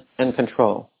person in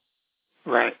control.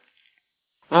 Right.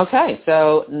 Okay,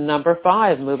 so number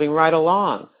 5, moving right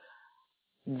along.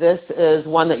 This is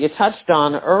one that you touched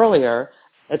on earlier.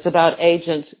 It's about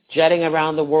agents jetting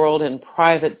around the world in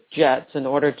private jets in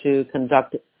order to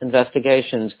conduct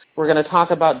investigations. We're going to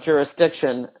talk about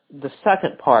jurisdiction, the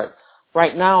second part.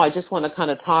 Right now, I just want to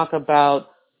kind of talk about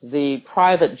the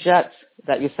private jets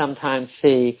that you sometimes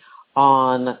see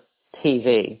on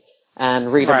TV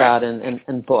and read about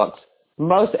in books.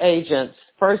 Most agents,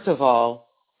 first of all,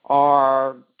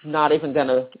 are not even going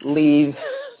to leave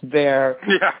their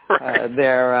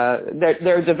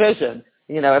division.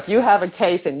 If you have a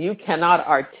case and you cannot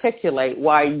articulate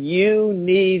why you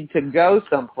need to go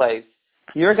someplace,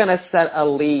 you're going to set a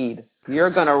lead.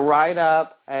 You're going to write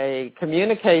up a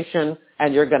communication,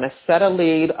 and you're going to set a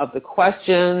lead of the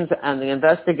questions and the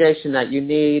investigation that you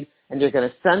need, and you're going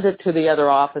to send it to the other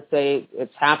office. Say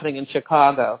it's happening in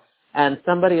Chicago, and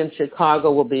somebody in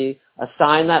Chicago will be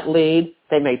assigned that lead.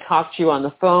 They may talk to you on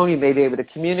the phone. You may be able to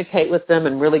communicate with them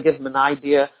and really give them an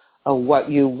idea of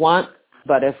what you want.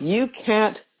 But if you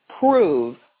can't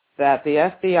prove that the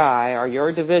FBI or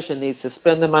your division needs to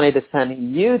spend the money to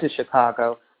send you to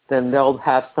Chicago, then they'll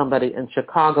have somebody in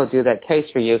Chicago do that case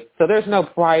for you. So there's no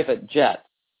private jet.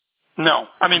 No.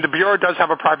 I mean, the Bureau does have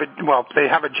they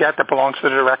have a jet that belongs to the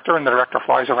director, and the director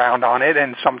flies around on it,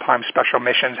 and sometimes special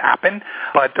missions happen.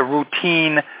 But the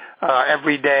routine,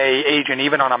 everyday agent,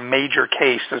 even on a major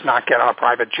case, does not get on a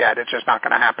private jet. It's just not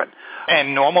going to happen.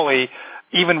 And normally,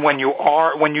 even when you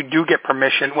do get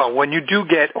permission, when you do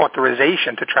get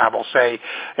authorization to travel, say,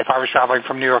 if I was traveling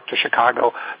from New York to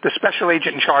Chicago, the special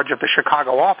agent in charge of the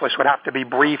Chicago office would have to be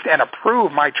briefed and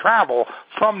approve my travel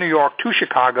from New York to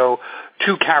Chicago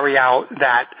to carry out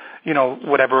that,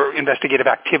 whatever investigative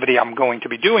activity I'm going to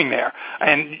be doing there.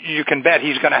 And you can bet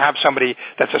he's going to have somebody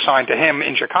that's assigned to him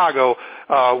in Chicago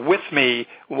with me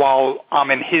while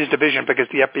I'm in his division, because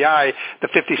the FBI, the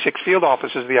 56 field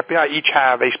offices of the FBI, each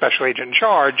have a special agent in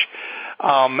charge,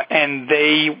 and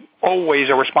they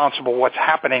always are responsible for what's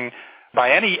happening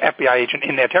by any FBI agent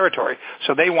in their territory.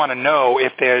 So they want to know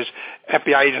if there's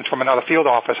FBI agents from another field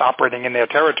office operating in their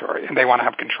territory, and they want to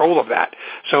have control of that.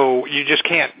 So you just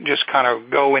can't just kind of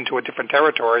go into a different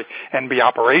territory and be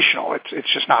operational.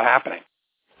 It's just not happening.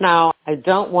 Now, I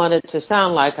don't want it to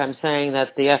sound like I'm saying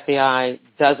that the FBI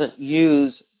doesn't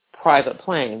use private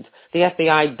planes. The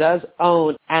FBI does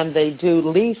own, and they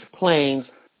do lease planes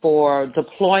for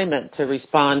deployment to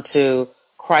respond to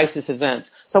crisis events.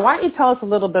 So why don't you tell us a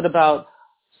little bit about,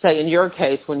 say, in your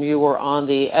case, when you were on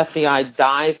the FBI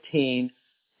dive team,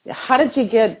 how did you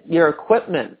get your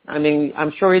equipment? I mean,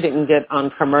 I'm sure you didn't get on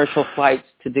commercial flights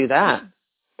to do that.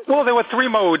 Well, there were 3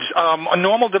 modes. A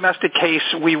normal domestic case,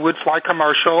 we would fly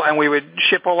commercial, and we would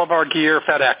ship all of our gear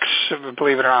FedEx,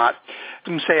 believe it or not.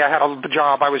 Say I had a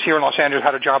job, I was here in Los Angeles,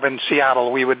 had a job in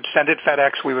Seattle, we would send it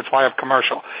FedEx, we would fly up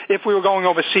commercial. If we were going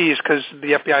overseas, because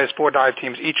the FBI has 4 dive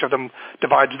teams, each of them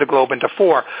divides the globe into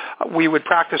 4, we would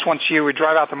practice once a year. We'd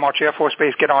drive out to March Air Force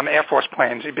Base, get on Air Force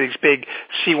planes, these big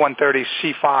C-130s,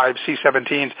 C-5s,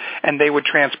 C-17s, and they would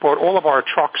transport all of our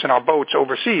trucks and our boats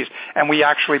overseas. And we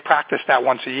actually practiced that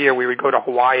once a year. We would go to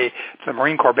Hawaii, to the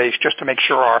Marine Corps base, just to make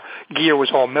sure our gear was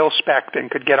all mil-spec'd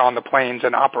and could get on the planes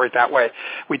and operate that way.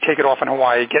 We'd take it off in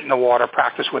Hawaii, get in the water,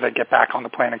 practice with it, get back on the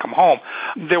plane and come home.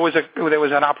 There was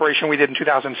an operation we did in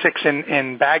 2006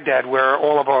 in Baghdad where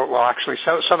all of our,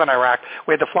 southern Iraq,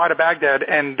 we had to fly to Baghdad,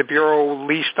 and the Bureau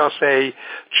leased us a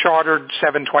chartered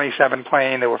 727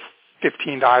 plane. There were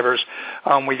 15 divers.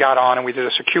 We got on and we did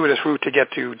a circuitous route to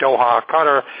get to Doha,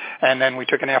 Qatar, and then we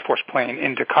took an Air Force plane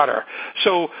into Qatar.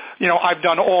 So, I've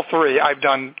done all three. I've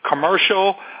done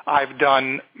commercial, I've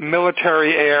done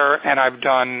military air, and I've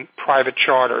done private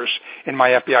charters in my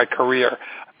FBI career.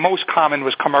 Most common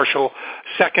was commercial.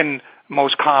 Second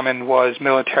most common was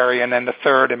military, and then the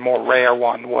third and more rare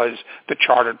one was the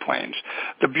chartered planes.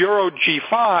 The Bureau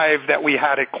G5 that we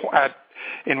had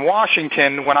in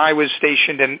Washington, when I was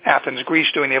stationed in Athens, Greece,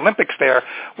 doing the Olympics there,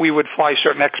 we would fly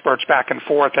certain experts back and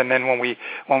forth, and then when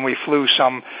we flew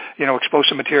some,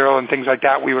 explosive material and things like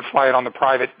that, we would fly it on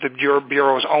the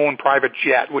Bureau's own private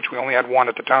jet, which we only had one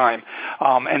at the time,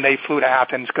 and they flew to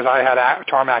Athens because I had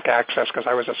tarmac access because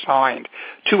I was assigned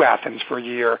to Athens for a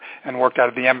year and worked out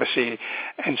of the embassy,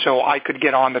 and so I could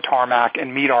get on the tarmac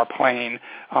and meet our plane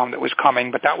that was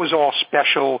coming, but that was all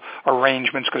special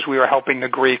arrangements because we were helping the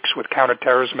Greeks with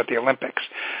counterterrorism at the Olympics.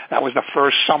 That was the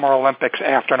first Summer Olympics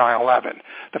after 9/11.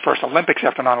 The first Olympics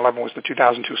after 9/11 was the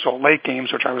 2002 Salt Lake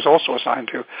Games, which I was also assigned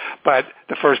to, but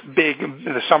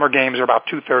the Summer Games are about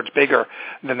two-thirds bigger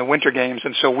than the Winter Games,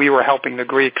 and so we were helping the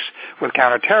Greeks with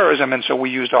counterterrorism, and so we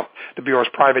used up the Bureau's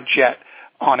private jet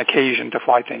on occasion to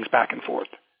fly things back and forth.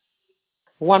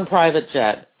 One private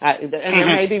jet, and there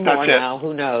may be more now,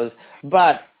 who knows.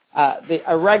 But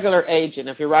a regular agent,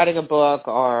 if you're writing a book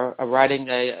or writing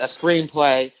a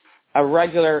screenplay, a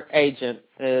regular agent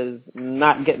is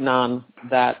not getting on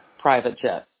that private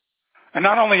jet. And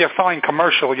not only you're flying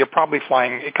commercial, you're probably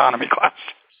flying economy class.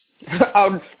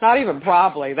 Oh, not even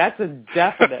probably. That's a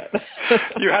definite.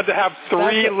 You had to have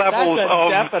three levels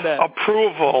of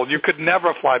approval. You could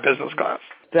never fly business class.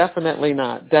 Definitely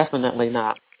not. Definitely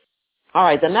not. All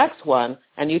right, the next one,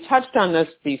 and you touched on this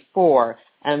before,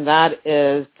 and that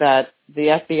is that the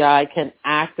FBI can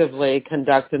actively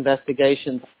conduct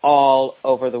investigations all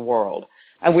over the world.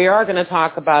 And we are going to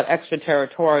talk about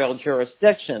extraterritorial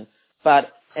jurisdiction,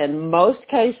 but in most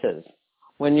cases,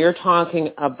 when you're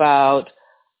talking about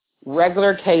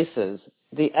regular cases,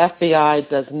 the FBI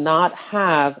does not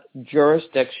have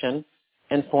jurisdiction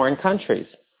in foreign countries.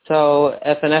 So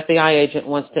if an FBI agent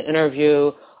wants to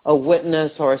interview a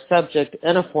witness or a subject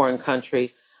in a foreign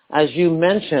country, as you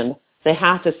mentioned, they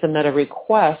have to submit a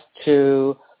request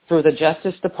through the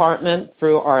Justice Department,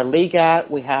 through our LEGAT.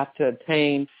 We have to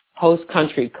obtain host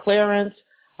country clearance.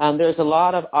 There's a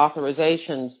lot of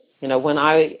authorizations. When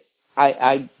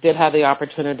I did have the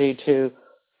opportunity to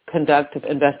conduct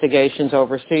investigations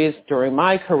overseas during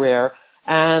my career,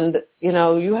 and,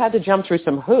 you had to jump through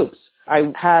some hoops.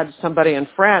 I had somebody in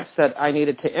France that I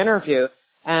needed to interview,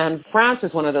 and France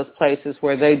is one of those places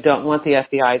where they don't want the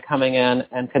FBI coming in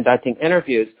and conducting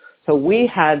interviews. So we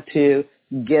had to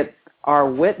get our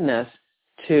witness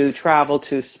to travel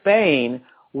to Spain,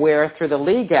 where through the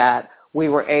LEGAT, we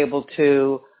were able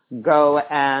to go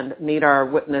and meet our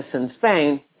witness in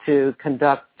Spain to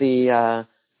conduct the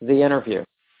interview.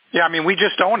 Yeah, we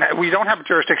don't have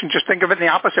jurisdiction. Just think of it in the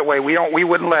opposite way. We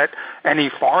wouldn't let any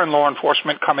foreign law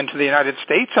enforcement come into the United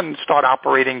States and start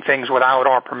operating things without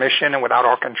our permission and without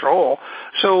our control.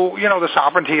 So, the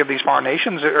sovereignty of these foreign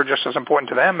nations are just as important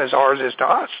to them as ours is to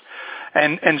us.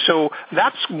 And so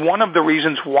that's one of the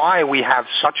reasons why we have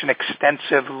such an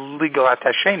extensive legal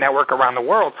attaché network around the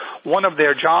world. One of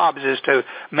their jobs is to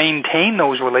maintain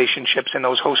those relationships in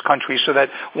those host countries so that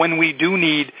when we do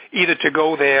need either to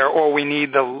go there or we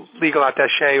need the legal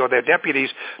attaché or their deputies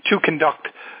to conduct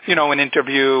an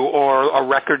interview or a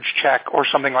records check or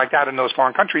something like that in those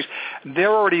foreign countries,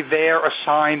 they're already there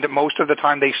assigned. Most of the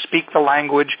time they speak the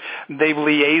language. They've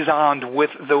liaisoned with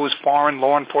those foreign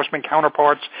law enforcement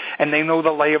counterparts, and they know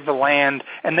the lay of the land,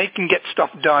 and they can get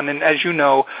stuff done. And as you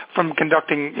know, from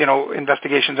conducting,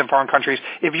 investigations in foreign countries,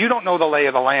 if you don't know the lay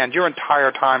of the land, your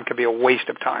entire time could be a waste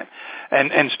of time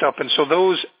and stuff. And so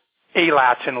those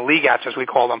ALATs and LEGATs, as we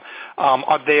call them,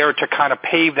 are there to kind of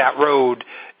pave that road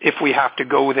if we have to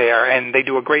go there, and they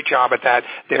do a great job at that.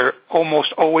 They're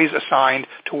almost always assigned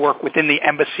to work within the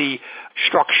embassy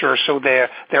structure, so they're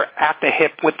at the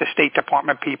hip with the State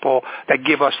Department people that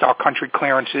give us our country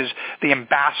clearances. The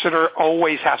ambassador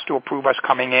always has to approve us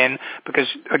coming in because,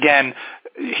 again,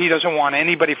 he doesn't want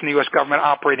anybody from the U.S. government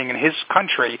operating in his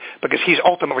country because he's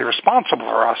ultimately responsible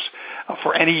for us,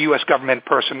 for any U.S. government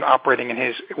person operating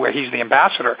in where he's the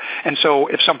ambassador. And so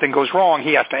if something goes wrong,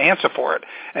 he has to answer for it.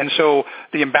 And so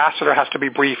the ambassador has to be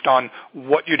briefed on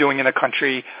what you're doing in the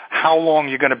country, how long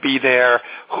you're going to be there,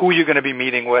 who you're going to be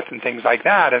meeting with, and things like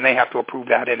that, and they have to approve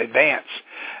that in advance.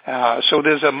 So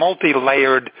there's a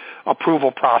multi-layered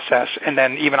approval process, and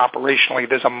then even operationally,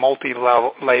 there's a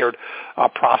multi-layered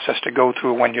process to go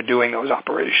through when you're doing those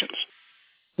operations.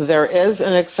 There is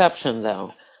an exception,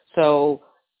 though. So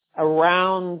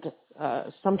around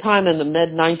sometime in the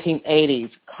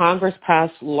mid-1980s, Congress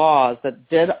passed laws that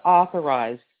did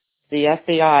authorize the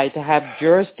FBI to have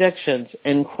jurisdictions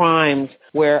in crimes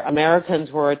where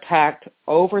Americans were attacked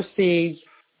overseas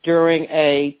during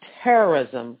a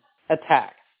terrorism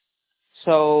attack.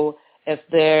 So if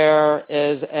there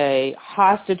is a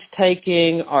hostage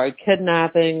taking or a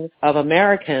kidnapping of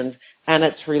Americans and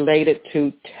it's related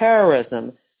to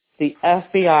terrorism, the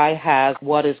FBI has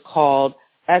what is called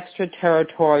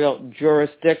extraterritorial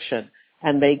jurisdiction,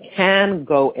 and they can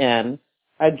go in,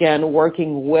 again,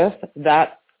 working with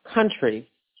that country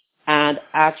and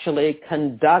actually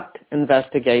conduct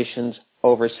investigations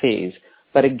overseas.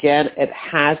 But again, it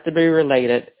has to be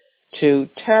related to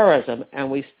terrorism,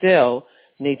 and we still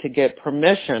need to get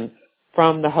permission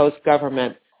from the host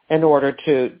government in order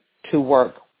to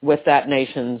work with that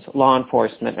nation's law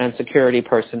enforcement and security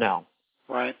personnel.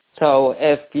 Right. So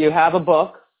if you have a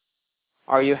book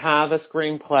or you have a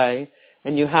screenplay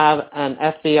and you have an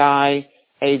FBI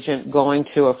agent going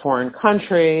to a foreign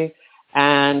country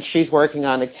and she's working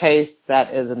on a case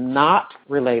that is not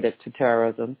related to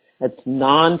terrorism, it's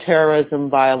non-terrorism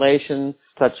violation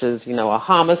such as, a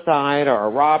homicide or a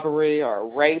robbery or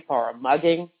a rape or a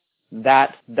mugging,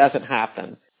 that doesn't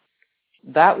happen.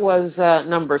 That was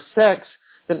number 6.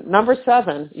 Number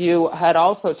 7, you had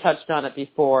also touched on it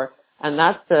before, and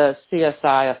that's the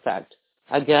CSI effect.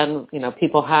 Again,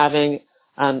 people having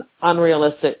an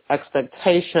unrealistic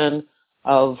expectation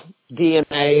of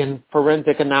DNA and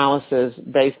forensic analysis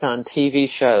based on TV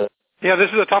shows. Yeah,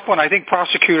 this is a tough one. I think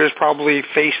prosecutors probably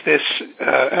face this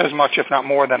as much, if not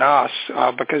more than us,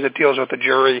 because it deals with the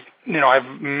jury. I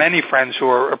have many friends who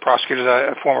are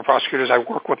prosecutors, former prosecutors. I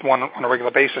work with one on a regular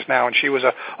basis now, and she was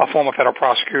a former federal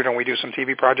prosecutor, and we do some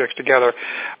TV projects together.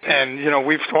 And,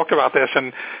 we've talked about this,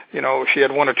 and, she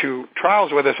had 1 or 2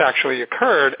 trials where this actually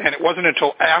occurred, and it wasn't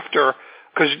until after,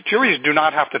 because juries do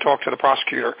not have to talk to the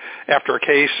prosecutor after a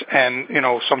case, and,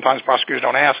 sometimes prosecutors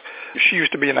don't ask. She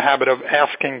used to be in the habit of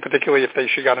asking, particularly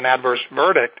if she got an adverse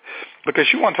verdict, because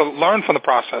she wanted to learn from the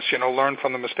process, learn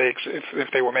from the mistakes if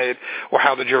they were made or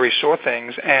how the jury saw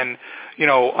things. And,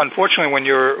 unfortunately, when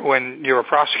you're a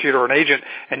prosecutor or an agent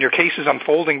and your case is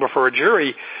unfolding before a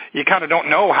jury, you kind of don't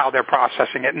know how they're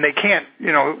processing it, and they can't,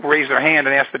 raise their hand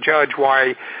and ask the judge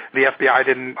why the FBI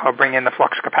didn't bring in the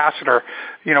flux capacitor,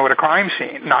 at a crime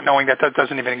scene, not knowing that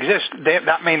doesn't even exist.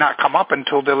 That may not come up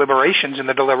until deliberations in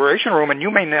the deliberation room, and you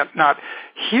may not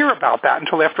hear about that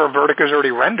until after a verdict is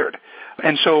already rendered.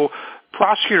 And so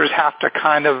prosecutors have to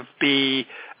kind of be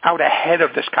out ahead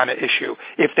of this kind of issue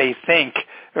if they think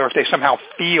or if they somehow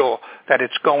feel that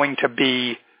it's going to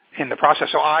be in the process.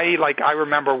 So I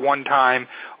remember one time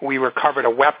we recovered a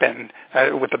weapon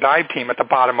with the dive team at the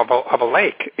bottom of a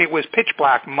lake. It was pitch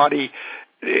black, muddy,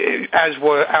 as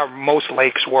most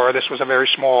lakes were. This was a very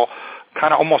small,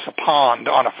 kind of almost a pond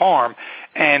on a farm.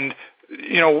 And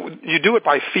you do it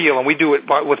by feel, and we do it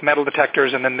with metal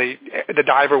detectors, and then the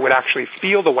diver would actually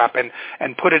feel the weapon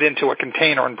and put it into a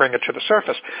container and bring it to the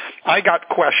surface. I got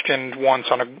questioned once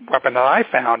on a weapon that I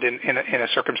found in a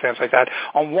circumstance like that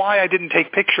on why I didn't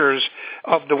take pictures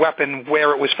of the weapon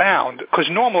where it was found. Because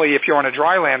normally if you're on a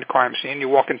dry land crime scene, you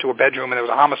walk into a bedroom and there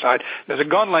was a homicide, there's a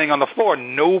gun laying on the floor,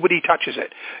 nobody touches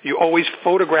it. You always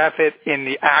photograph it in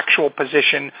the actual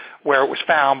position where it was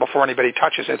found before anybody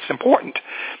touches it. It's important.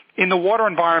 In the water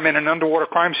environment and underwater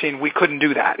crime scene, we couldn't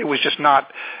do that. It was just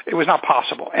not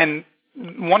possible. And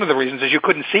one of the reasons is you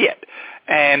couldn't see it.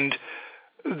 And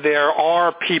there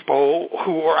are people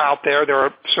who are out there. There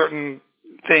are certain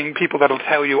people that will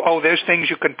tell you, there's things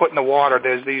you can put in the water.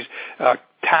 There's these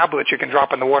tablets you can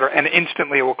drop in the water, and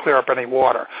instantly it will clear up any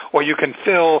water. Or you can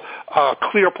fill a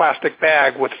clear plastic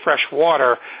bag with fresh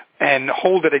water and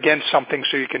hold it against something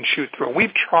so you can shoot through.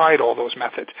 We've tried all those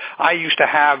methods. I used to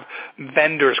have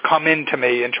vendors come in to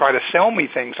me and try to sell me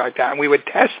things like that, and we would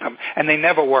test them, and they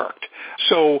never worked.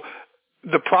 So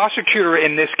the prosecutor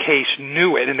in this case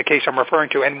knew it, in the case I'm referring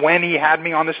to, and when he had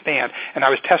me on the stand and I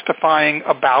was testifying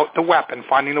about the weapon,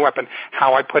 finding the weapon,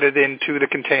 how I put it into the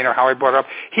container, how I brought it up,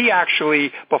 he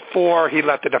actually, before he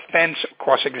let the defense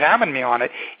cross-examine me on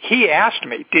it, he asked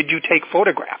me, did you take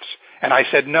photographs? And I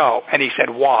said no. And he said,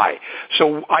 why?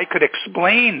 So I could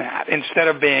explain that instead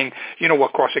of being,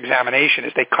 what cross-examination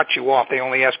is. They cut you off. They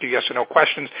only ask you yes or no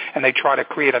questions, and they try to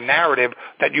create a narrative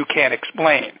that you can't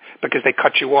explain because they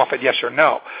cut you off at yes or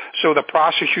no. So the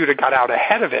prosecutor got out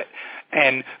ahead of it.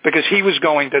 And because he was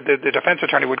the defense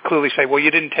attorney would clearly say, well, you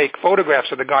didn't take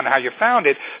photographs of the gun, how you found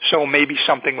it, so maybe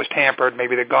something was tampered,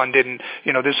 maybe the gun didn't,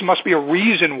 this must be a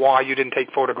reason why you didn't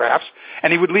take photographs.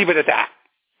 And he would leave it at that.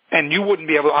 And you wouldn't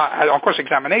be able, on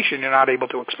cross-examination, you're not able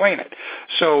to explain it.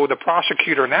 So the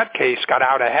prosecutor in that case got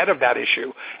out ahead of that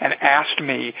issue and asked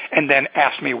me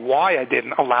why I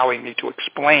didn't, allowing me to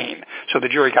explain. So the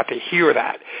jury got to hear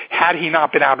that. Had he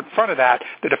not been out in front of that,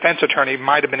 the defense attorney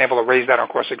might have been able to raise that on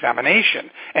cross-examination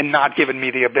and not given me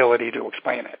the ability to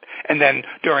explain it. And then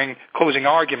during closing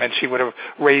arguments, he would have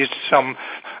raised some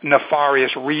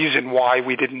nefarious reason why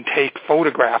we didn't take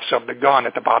photographs of the gun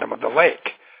at the bottom of the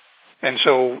lake. And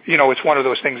so, it's one of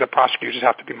those things that prosecutors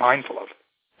have to be mindful of.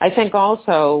 I think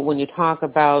also when you talk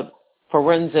about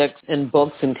forensics in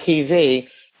books and TV,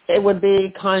 it would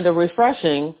be kind of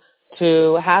refreshing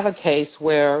to have a case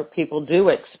where people do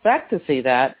expect to see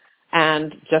that,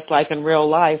 and just like in real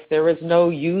life, there is no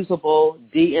usable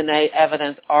DNA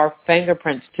evidence or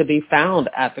fingerprints to be found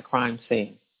at the crime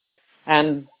scene.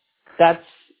 And that's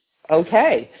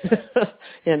okay. That's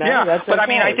but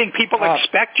okay. I think people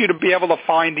expect you to be able to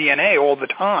find DNA all the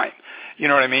time. You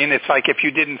know what I mean? It's like if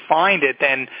you didn't find it,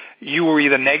 then you were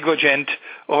either negligent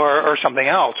or something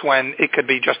else, when it could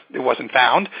be just it wasn't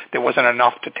found, there wasn't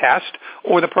enough to test,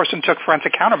 or the person took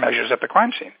forensic countermeasures at the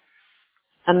crime scene.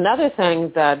 Another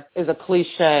thing that is a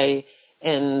cliche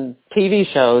in TV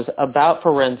shows about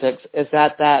forensics is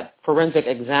that forensic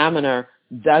examiner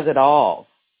does it all.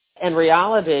 In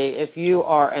reality, if you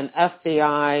are an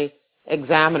FBI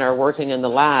examiner working in the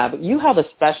lab, you have a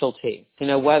specialty,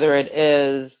 whether it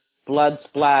is blood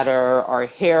splatter or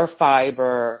hair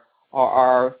fiber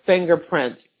or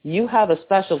fingerprints. You have a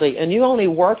specialty, and you only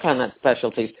work on that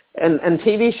specialty. In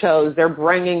TV shows, they're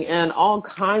bringing in all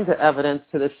kinds of evidence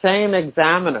to the same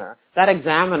examiner. That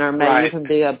examiner may even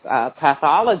be a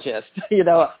pathologist,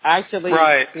 actually,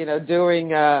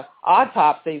 doing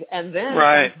autopsies, and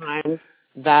then sometimes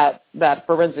that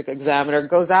forensic examiner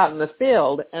goes out in the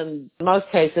field, and in most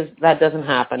cases that doesn't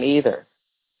happen either.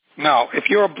 No, if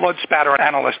you're a blood spatter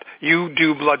analyst, you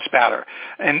do blood spatter.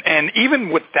 And even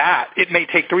with that, it may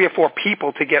take 3 or 4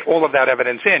 people to get all of that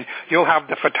evidence in. You'll have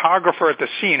the photographer at the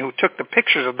scene who took the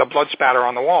pictures of the blood spatter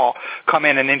on the wall come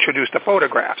in and introduce the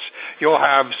photographs. You'll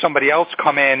have somebody else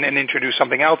come in and introduce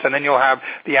something else, and then you'll have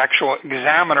the actual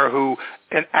examiner who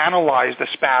analyzed the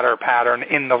spatter pattern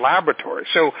in the laboratory.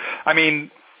 So,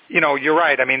 you're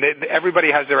right.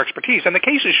 Everybody has their expertise, and the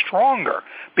case is stronger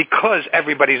because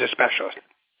everybody's a specialist.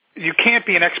 You can't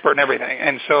be an expert in everything.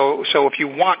 And so if you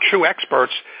want true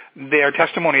experts, their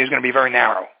testimony is going to be very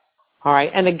narrow. All right.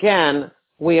 And again,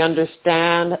 we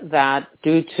understand that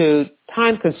due to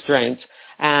time constraints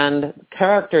and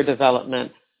character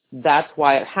development, that's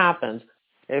why it happens.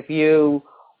 If you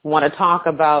want to talk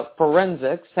about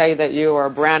forensics, say that you are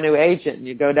a brand new agent and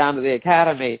you go down to the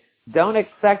academy, don't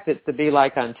expect it to be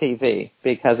like on TV,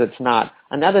 because it's not.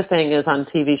 Another thing is on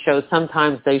TV shows,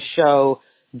 sometimes they show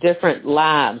different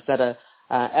labs that a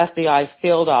FBI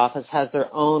field office has their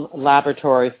own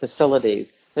laboratory facilities.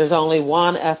 There's only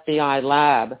one FBI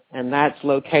lab, and that's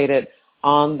located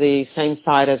on the same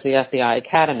site as the FBI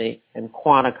Academy in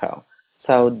Quantico.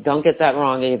 So don't get that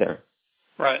wrong either.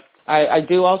 Right. I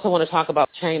do also want to talk about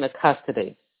chain of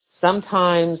custody.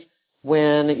 Sometimes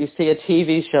when you see a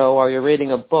TV show or you're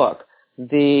reading a book,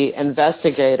 the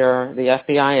investigator, the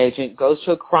FBI agent, goes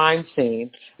to a crime scene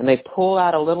and they pull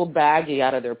out a little baggie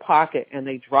out of their pocket and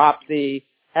they drop the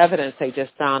evidence they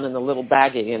just found in the little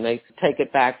baggie and they take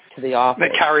it back to the office.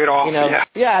 They carry it off.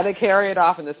 They carry it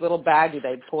off in this little baggie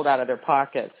they pulled out of their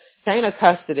pocket. Chain of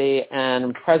custody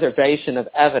and preservation of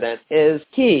evidence is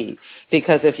key,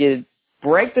 because if you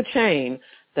break the chain,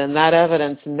 then that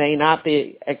evidence may not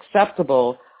be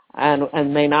acceptable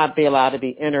and may not be allowed to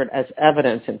be entered as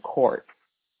evidence in court.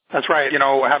 That's right.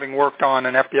 Having worked on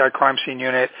an FBI crime scene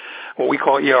unit, what we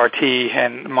call ERT,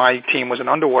 and my team was an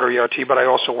underwater ERT, but I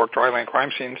also worked dryland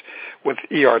crime scenes with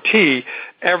ERT,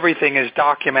 everything is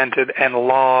documented and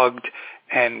logged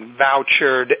and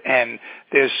vouchered, and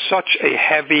there's such a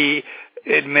heavy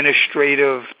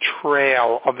administrative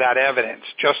trail of that evidence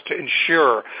just to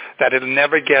ensure that it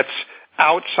never gets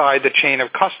outside the chain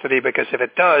of custody, because if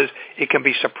it does, it can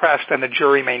be suppressed and the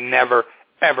jury may never,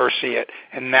 ever see it,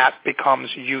 and that becomes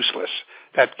useless.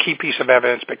 That key piece of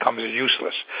evidence becomes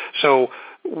useless. So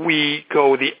we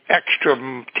go the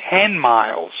extra 10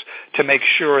 miles to make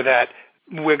sure that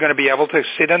we're going to be able to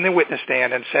sit on the witness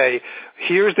stand and say,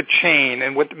 here's the chain,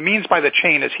 and what it means by the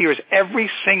chain is here's every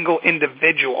single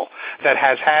individual that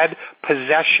has had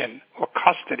possession or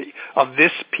custody of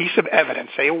this piece of evidence,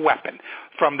 say a weapon,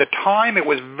 from the time it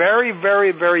was very,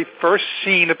 very, very first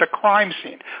seen at the crime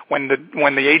scene, when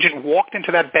the agent walked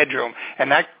into that bedroom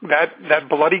and that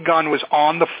bloody gun was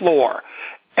on the floor.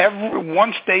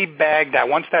 Once they bagged that,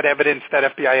 once that evidence,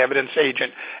 that FBI evidence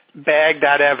agent bagged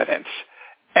that evidence,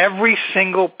 every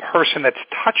single person that's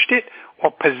touched it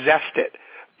or possessed it,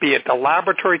 be it the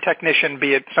laboratory technician,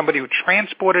 be it somebody who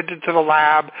transported it to the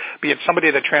lab, be it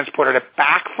somebody that transported it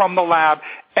back from the lab,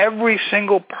 every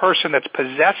single person that's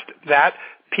possessed that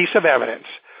piece of evidence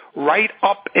right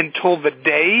up until the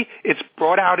day it's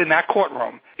brought out in that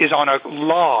courtroom is on a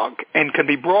log and can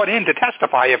be brought in to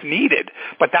testify if needed.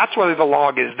 But that's whether the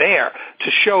log is there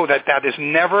to show that that has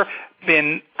never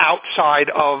been outside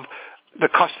of the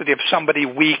custody of somebody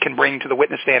we can bring to the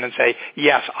witness stand and say,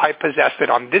 yes, I possessed it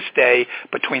on this day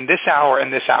between this hour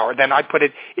and this hour. Then I put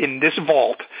it in this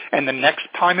vault, and the next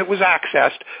time it was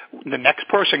accessed, the next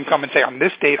person come and say, on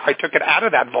this date, I took it out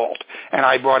of that vault, and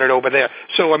I brought it over there.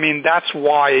 So, I mean, that's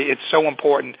why it's so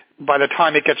important. By the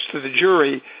time it gets to the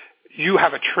jury, you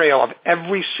have a trail of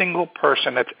every single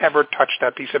person that's ever touched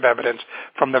that piece of evidence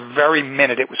from the very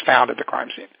minute it was found at the crime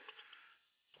scene.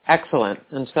 Excellent.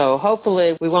 And so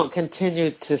hopefully we won't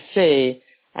continue to see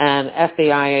an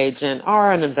FBI agent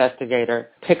or an investigator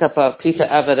pick up a piece of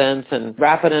evidence and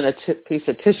wrap it in a piece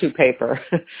of tissue paper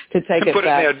to take it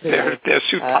back to their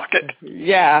suit pocket.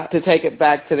 Yeah, to take it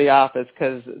back to the office,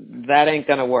 because that ain't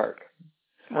going to work.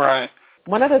 Right.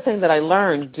 One other thing that I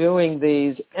learned doing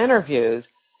these interviews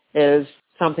is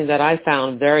something that I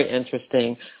found very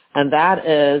interesting, and that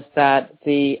is that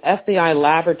the FBI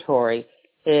laboratory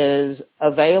is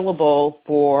available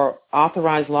for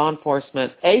authorized law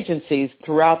enforcement agencies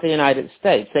throughout the United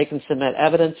States. They can submit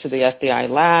evidence to the FBI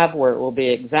lab where it will be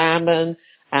examined,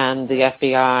 and the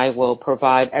FBI will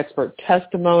provide expert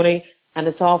testimony, and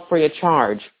it's all free of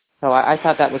charge. So I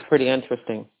thought that was pretty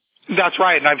interesting. That's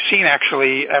right, and I've seen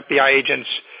actually FBI agents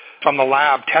from the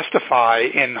lab testify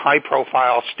in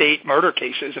high-profile state murder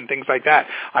cases and things like that.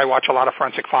 I watch a lot of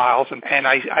forensic files, and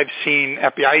I've seen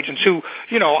FBI agents who,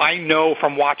 you know, I know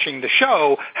from watching the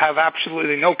show have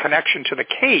absolutely no connection to the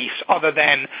case other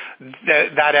than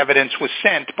that evidence was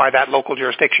sent by that local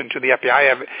jurisdiction to the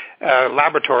FBI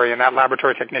laboratory, and that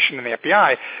laboratory technician in the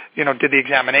FBI, you know, did the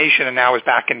examination and now is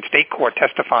back in state court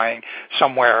testifying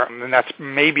somewhere, and that's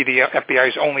maybe the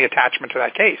FBI's only attachment to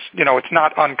that case. You know, it's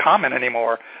not uncommon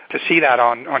anymore to see that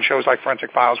on shows like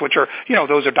Forensic Files, which are, you know,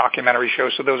 those are documentary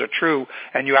shows, so those are true,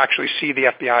 and you actually see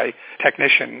the FBI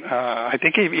technician. I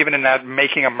think even in that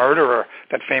Making a Murderer,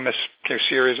 that famous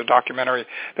series of documentary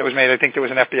that was made, I think there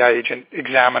was an FBI agent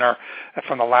examiner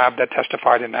from the lab that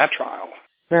testified in that trial.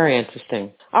 Very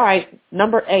interesting. All right,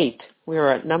 number 8. We are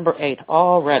at number 8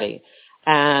 already,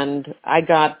 and I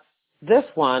got this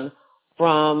one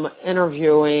from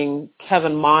interviewing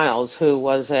Kevin Miles, who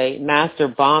was a master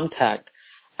bomb tech.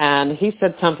 And he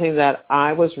said something that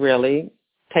I was really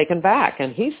taken back.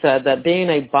 And he said that being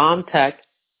a bomb tech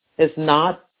is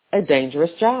not a dangerous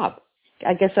job.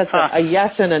 I guess that's a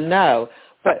yes and a no.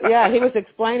 But yeah, he was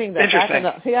explaining that back in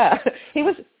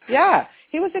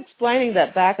he was explaining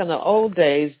that back in the old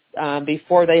days,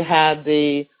 before they had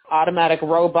the automatic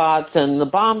robots and the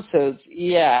bomb suits,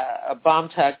 a bomb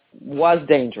tech was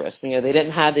dangerous. You know, they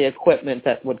didn't have the equipment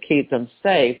that would keep them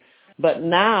safe. But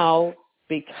now,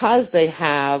 because they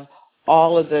have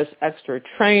all of this extra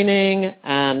training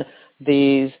and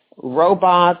these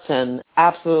robots and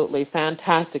absolutely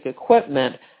fantastic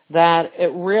equipment, that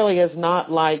it really is not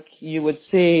like you would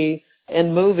see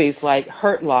in movies like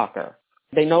Hurt Locker.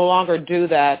 They no longer do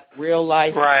that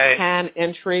real-life hand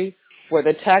entry where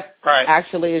the tech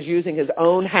actually is using his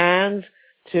own hands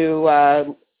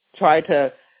to try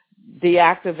to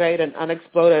deactivate an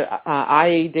unexploded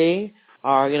IED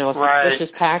or, you know, a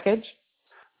suspicious package.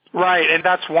 Right, and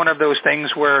that's one of those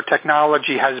things where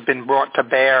technology has been brought to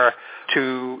bear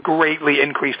to greatly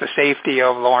increase the safety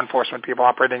of law enforcement people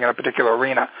operating in a particular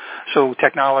arena. So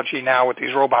technology now with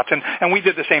these robots, and we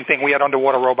did the same thing. We had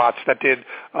underwater robots that did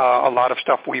a lot of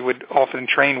stuff. We would often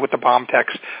train with the bomb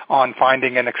techs on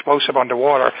finding an explosive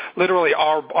underwater. Literally,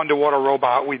 our underwater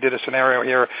robot, we did a scenario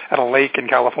here at a lake in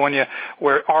California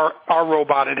where our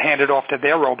robot had handed off to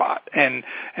their robot, and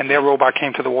their robot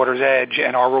came to the water's edge,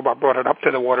 and our robot brought it up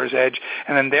to the water's edge,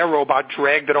 and then their robot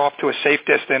dragged it off to a safe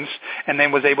distance and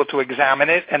then was able to examine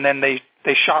it, and then they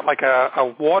shot like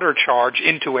a water charge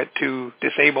into it to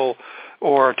disable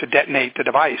or to detonate the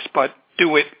device, but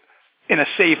do it in a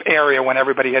safe area when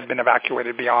everybody had been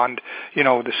evacuated beyond, you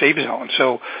know, the safe zone.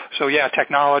 So yeah,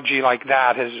 technology like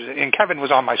that has, and Kevin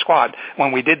was on my squad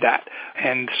when we did that.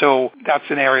 And so that's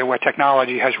an area where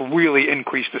technology has really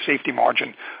increased the safety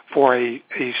margin for a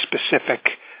specific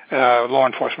law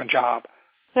enforcement job.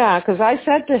 Yeah, because I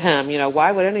said to him, you know,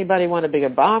 why would anybody want to be a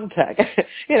bomb tech?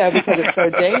 You know, because it's so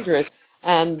dangerous.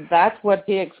 And that's what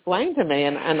he explained to me,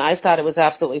 and I thought it was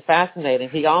absolutely fascinating.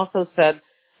 He also said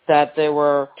that there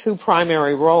were 2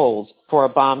 primary roles for a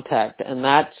bomb tech, and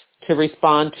that's to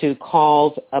respond to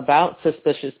calls about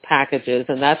suspicious packages,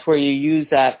 and that's where you use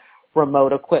that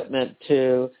remote equipment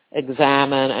to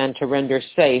examine and to render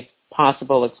safe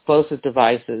possible explosive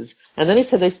devices. And then he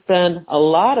said they spend a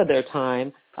lot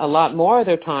more of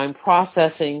their time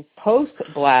processing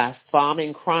post-blast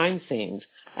bombing crime scenes.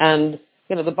 And,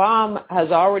 the bomb has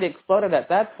already exploded at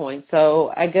that point,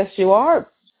 so I guess you are,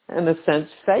 in a sense,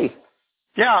 safe.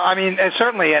 Yeah, I mean,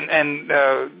 certainly, and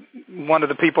one of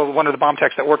the bomb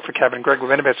techs that worked for Kevin, Greg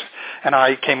Levinovitz, and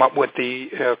I came up with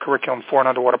the curriculum for an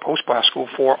underwater post-blast school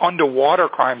for underwater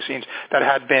crime scenes that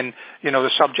had been,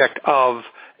 the subject of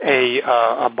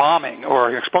a bombing or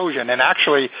an explosion. And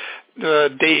actually, the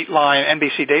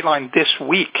NBC Dateline this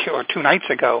week or 2 nights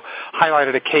ago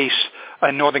highlighted a case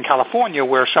in Northern California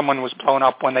where someone was blown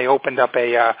up when they opened up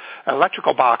a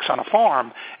electrical box on a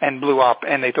farm and blew up,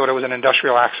 and they thought it was an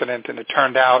industrial accident, and it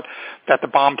turned out that the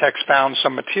bomb techs found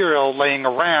some material laying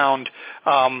around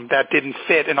that didn't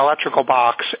fit an electrical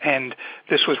box, and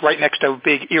this was right next to a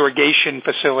big irrigation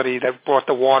facility that brought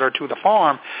the water to the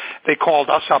farm. They called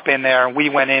us up in there, and we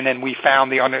went in and we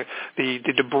found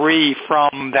the debris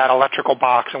from that electrical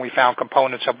box, and we found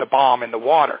components of the bomb in the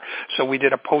water. So we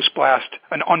did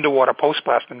an underwater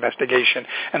post-blast investigation,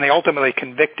 and they ultimately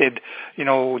convicted,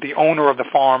 the owner of the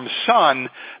farm's son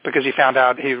because he found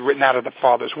out he had written out of the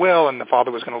father's will, and the father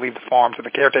was going to leave the farm to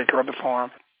the caretaker of the farm.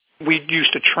 We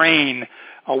used to train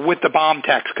with the bomb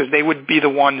techs because they would be the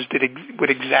ones that would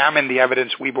examine the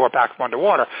evidence we brought back from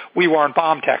underwater. We weren't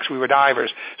bomb techs, we were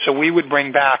divers. So we would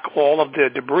bring back all of the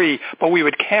debris, but we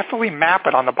would carefully map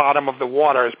it on the bottom of the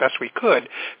water as best we could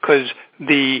because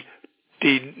the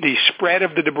spread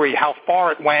of the debris, how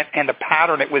far it went and the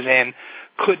pattern it was in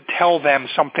could tell them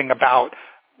something about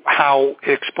how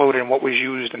it exploded and what was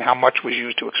used and how much was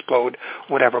used to explode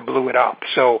whatever blew it up.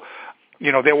 So,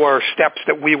 there were steps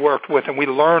that we worked with, and we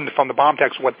learned from the bomb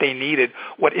techs what they needed,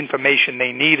 what information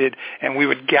they needed, and we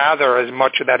would gather as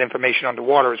much of that information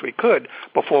underwater as we could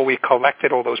before we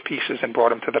collected all those pieces and brought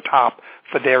them to the top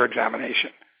for their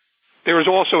examination. There was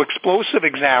also explosive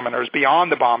examiners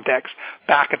beyond the bomb techs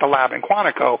back at the lab in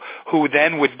Quantico who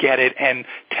then would get it and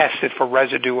test it for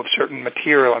residue of certain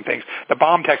material and things. The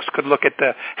bomb techs could look at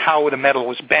how the metal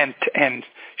was bent and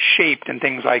shaped and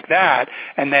things like that,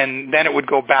 and then it would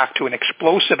go back to an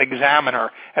explosive examiner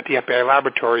at the FBI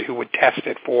laboratory who would test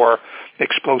it for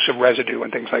explosive residue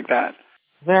and things like that.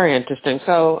 Very interesting.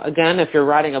 So, again, if you're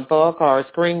writing a book or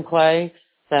a screenplay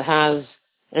that has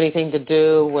anything to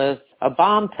do with a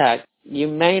bomb tech, you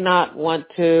may not want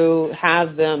to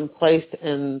have them placed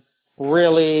in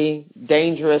really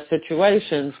dangerous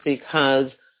situations because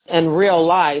in real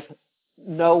life,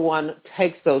 no one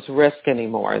takes those risks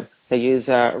anymore. They use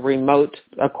remote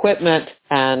equipment,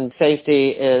 and safety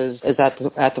is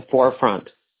at the forefront.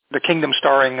 The Kingdom,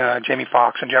 starring Jamie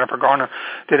Foxx and Jennifer Garner,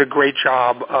 did a great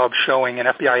job of showing an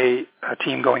FBI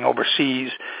team going overseas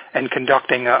and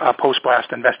conducting a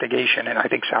post-blast investigation in, I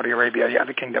think, Saudi Arabia,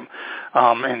 the Kingdom.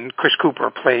 And Chris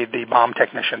Cooper played the bomb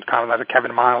technician, kind of like a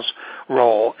Kevin Miles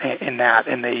role in that,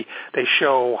 and they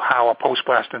show how a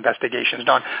post-blast investigation is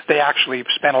done. They actually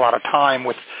spent a lot of time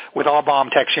with our bomb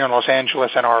techs here in Los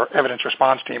Angeles and our evidence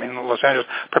response team in Los Angeles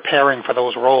preparing for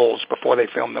those roles before they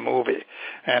filmed the movie.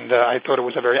 And I thought it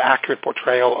was a very accurate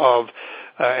portrayal of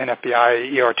an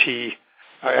FBI ERT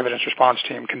evidence response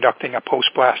team conducting a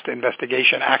post-blast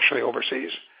investigation actually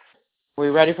overseas. Are we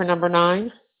ready for number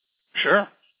 9? Sure.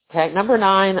 Okay, number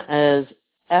 9 is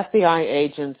FBI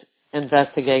agents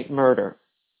investigate murder.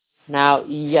 Now,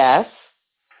 yes,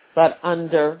 but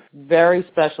under very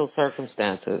special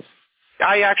circumstances.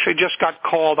 I actually just got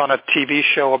called on a TV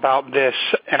show about this,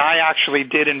 and I actually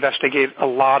did investigate a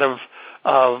lot of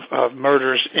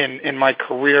murders in my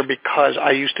career because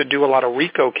I used to do a lot of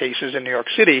RICO cases in New York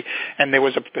City, and there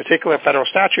was a particular federal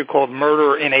statute called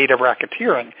murder in aid of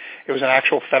racketeering. It was an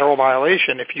actual federal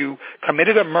violation. If you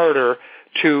committed a murder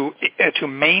to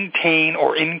maintain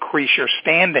or increase your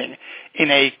standing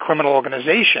in a criminal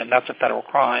organization, that's a federal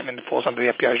crime and it falls under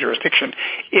the FBI's jurisdiction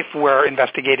if we're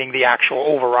investigating the actual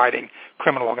overriding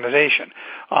criminal organization.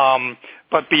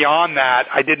 But beyond that,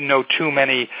 I didn't know too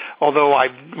many, although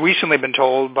I've recently been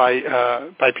told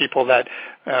by people that,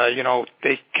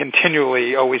 they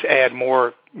continually always add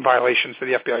more violations to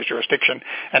the FBI's jurisdiction,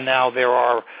 and now there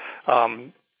are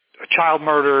child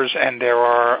murders and there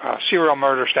are serial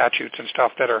murder statutes and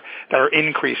stuff that are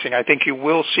increasing. I think you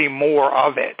will see more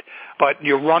of it, but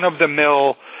your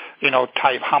run-of-the-mill,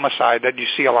 type homicide that you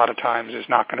see a lot of times is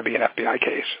not going to be an FBI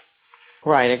case.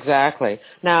 Right, exactly.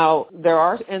 Now, there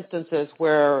are instances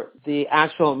where the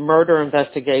actual murder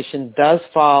investigation does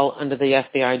fall under the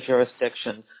FBI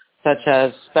jurisdiction, such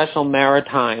as special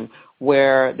maritime,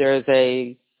 where there's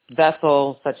a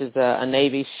vessel such as a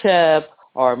Navy ship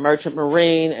or a merchant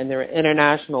marine, and they're in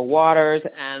international waters,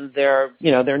 and they're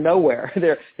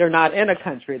nowhere. They're not in a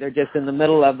country. They're just in the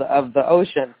middle of the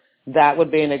ocean. That would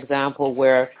be an example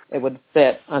where it would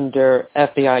fit under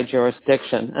FBI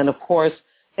jurisdiction. And of course,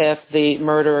 if the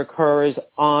murder occurs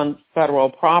on federal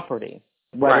property,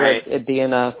 whether it be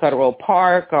in a federal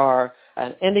park or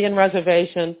an Indian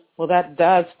reservation, well, that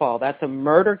does fall. That's a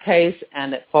murder case,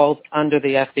 and it falls under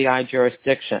the FBI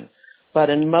jurisdiction. But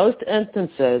in most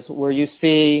instances where you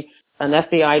see an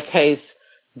FBI case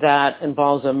that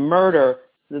involves a murder,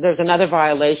 there's another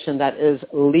violation that is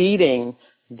leading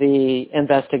the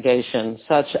investigation,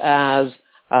 such as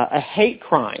a hate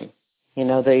crime.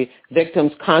 The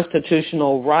victim's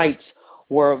constitutional rights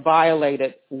were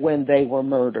violated when they were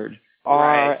murdered,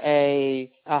 or a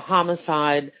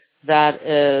homicide that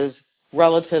is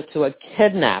relative to a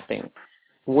kidnapping,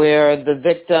 where the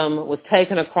victim was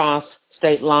taken across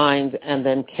state lines and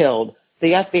then killed. The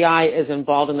FBI is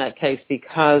involved in that case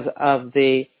because of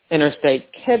the interstate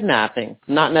kidnapping,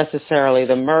 not necessarily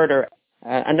the murder.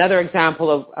 Another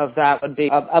example of that would be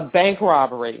a bank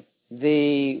robbery.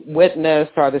 The witness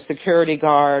or the security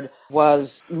guard was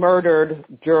murdered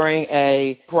during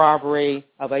a robbery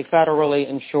of a federally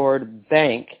insured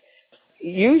bank.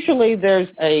 Usually there's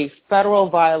a federal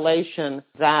violation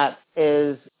that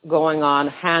is going on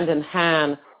hand in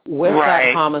hand with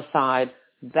that homicide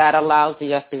that allows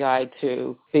the FBI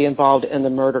to be involved in the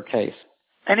murder case.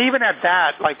 And even at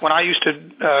that, like when I used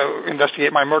to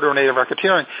investigate my murder and native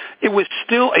racketeering, it was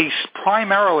still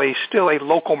primarily a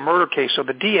local murder case. So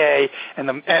the DA and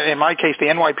in my case, the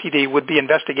NYPD would be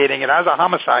investigating it as a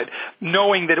homicide,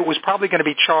 knowing that it was probably going to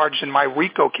be charged in my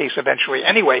RICO case eventually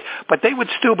anyway, but they would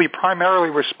still be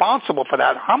primarily responsible for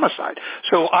that homicide.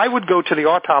 So I would go to the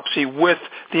autopsy with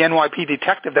the NYPD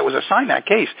detective that was assigned that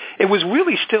case. It was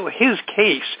really still his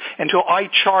case until I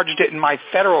charged it in my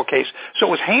federal case. So it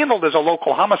was handled as a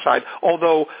local homicide,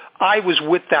 although I was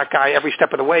with that guy every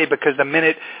step of the way, because the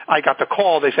minute I got the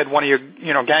call, they said one of your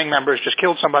gang members just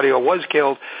killed somebody or was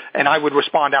killed, and I would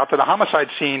respond out to the homicide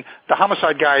scene. The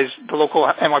homicide guys, the local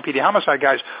NYPD homicide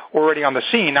guys, were already on the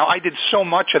scene. Now, I did so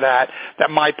much of that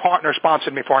my partner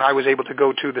sponsored me for, and I was able to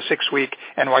go to the 6-week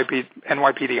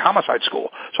NYPD homicide school.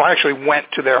 So I actually went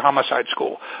to their homicide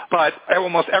school. But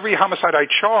almost every homicide I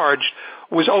charged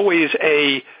was always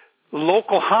a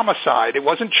local homicide. It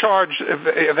wasn't charged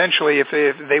eventually if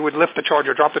they would lift the charge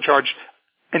or drop the charge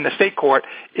in the state court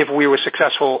if we were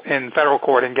successful in federal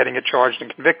court in getting it charged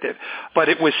and convicted. But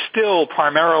it was still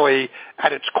primarily,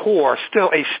 at its core,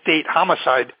 still a state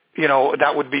homicide,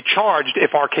 that would be charged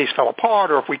if our case fell apart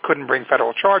or if we couldn't bring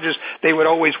federal charges. They would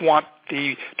always want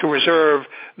to reserve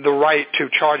the right to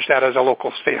charge that as a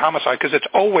local state homicide, because it's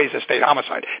always a state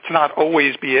homicide. It's not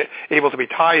always able to be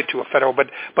tied to a federal,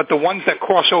 but the ones that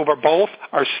cross over both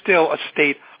are still a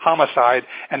state homicide,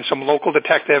 and some local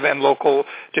detective and local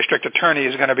district attorney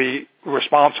is going to be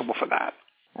responsible for that.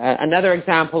 Another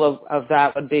example of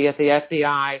that would be if the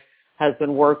FBI has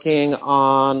been working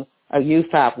on a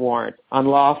UFAP warrant,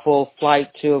 unlawful flight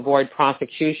to avoid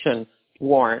prosecution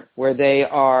warrant, where they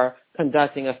are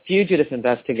conducting a fugitive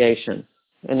investigation,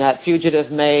 and that fugitive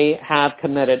may have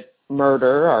committed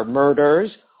murder or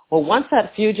murders. Well, once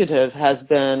that fugitive has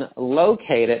been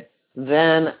located,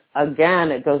 then again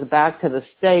it goes back to the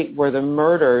state where the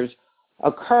murders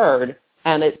occurred,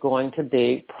 and it's going to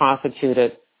be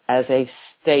prosecuted as a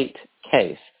state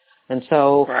case. And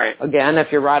so, again,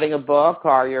 if you're writing a book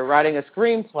or you're writing a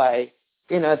screenplay,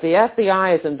 if the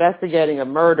FBI is investigating a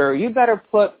murder, you better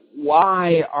put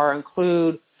why or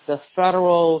include the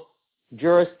federal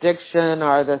jurisdiction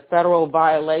or the federal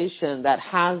violation that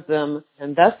has them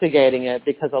investigating it,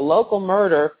 because a local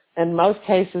murder, in most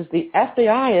cases, the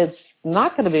FBI is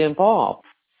not going to be involved.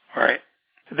 Right.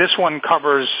 This one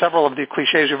covers several of the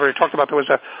cliches we've already talked about. There was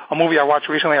a movie I watched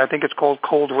recently, I think it's called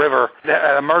Cold River.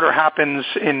 A murder happens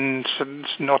in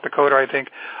North Dakota, I think,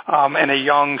 and a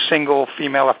young single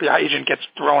female FBI agent gets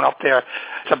thrown up there.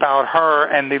 It's about her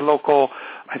and the local,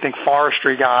 I think,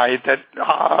 forestry guy that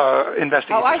investigates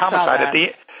the homicide.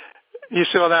 You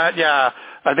saw that? Yeah.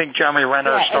 I think Jeremy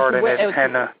Renner starred in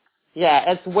it.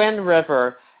 It's Wind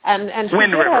River. And she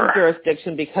did have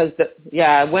jurisdiction because,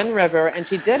 Wind River, and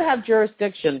she did have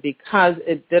jurisdiction because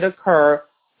it did occur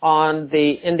on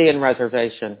the Indian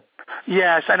reservation.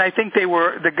 Yes, and I think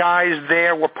the guys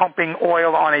there were pumping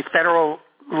oil on a federal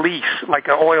lease, like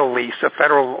a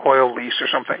federal oil lease or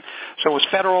something. So it was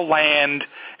federal land,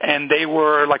 and they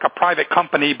were like a private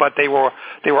company, but they were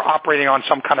operating on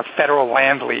some kind of federal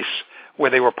land lease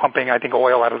where they were pumping, I think,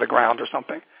 oil out of the ground or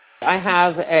something. I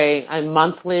have a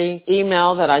monthly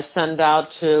email that I send out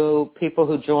to people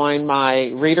who join my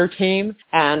reader team,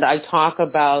 and I talk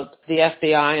about the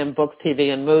FBI and book,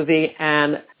 TV, and movie,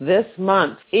 and this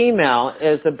month's email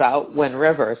is about Wind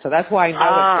River. So that's why I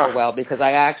know it so well, because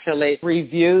I actually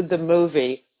reviewed the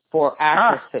movie for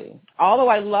accuracy. Although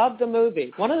I love the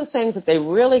movie, one of the things that they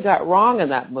really got wrong in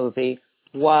that movie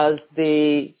was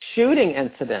the shooting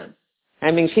incident. I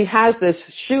mean, she has this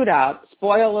shootout,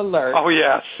 spoiler alert. Oh,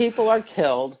 yes. People are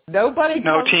killed. Nobody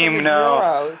comes team, from the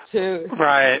bureau to...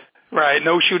 Right.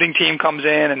 No shooting team comes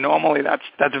in, and normally that's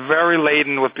very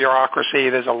laden with bureaucracy.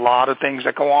 There's a lot of things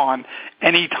that go on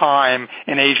any time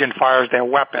an agent fires their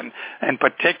weapon, and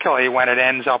particularly when it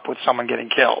ends up with someone getting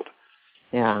killed.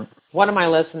 Yeah. One of my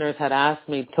listeners had asked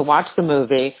me to watch the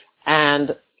movie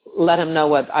and let him know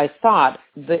what I thought.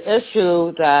 The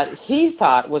issue that he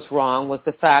thought was wrong was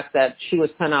the fact that she was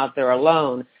sent out there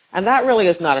alone. And that really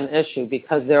is not an issue,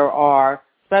 because there are,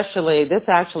 especially, this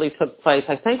actually took place,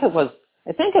 I think it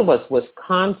was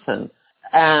Wisconsin.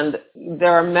 And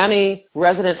there are many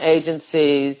resident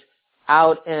agencies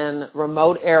out in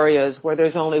remote areas where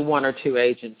there's only one or two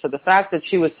agents. So the fact that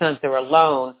she was sent there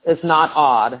alone is not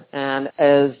odd and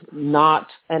is not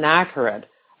inaccurate.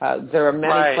 There are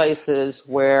many places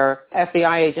where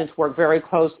FBI agents work very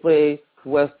closely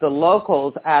with the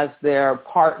locals as their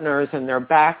partners and their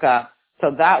backup.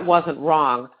 So that wasn't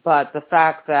wrong. But the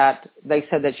fact that they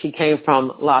said that she came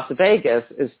from Las Vegas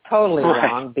is totally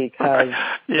wrong, because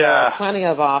there are plenty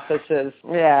of offices.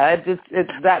 Yeah,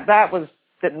 that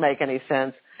didn't make any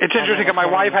sense. It's interesting because my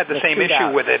wife had the same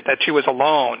issue with it, that she was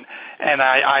alone, and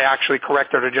I actually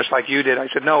corrected her just like you did. I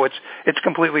said, no, it's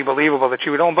completely believable that she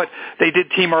was alone, but they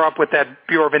did team her up with that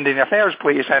Bureau of Indian Affairs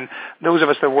police, and those of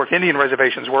us that work Indian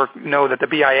reservations know that the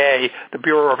BIA, the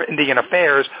Bureau of Indian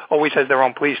Affairs, always has their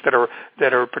own police that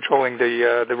are patrolling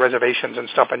the reservations and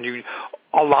stuff, and you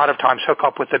a lot of times hook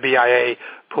up with the BIA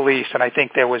police, and I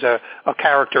think there was a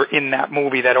character in that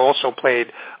movie that also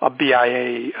played a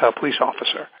BIA police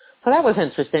officer. Well, that was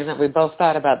interesting that we both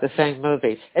thought about the same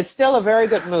movie. It's still a very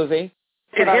good movie.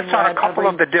 It hits on a couple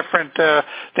of the different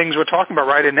things we're talking about,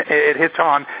 right? And it hits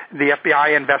on the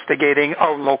FBI investigating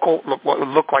what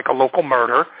looked like a local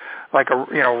murder, like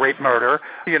a rape murder.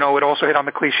 It also hit on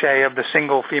the cliche of the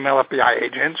single female FBI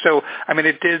agent. So I mean,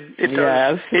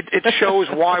 it shows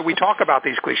why we talk about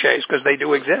these cliches, because they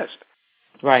do exist.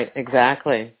 Right,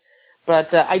 exactly.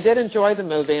 But I did enjoy the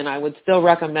movie, and I would still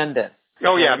recommend it.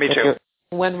 Oh yeah, me too.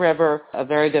 Wind River, a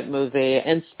very good movie,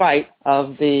 in spite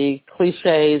of the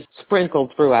cliches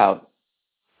sprinkled throughout.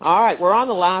 All right, we're on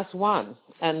the last one.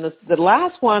 And the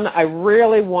last one I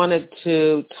really wanted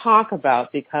to talk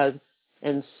about, because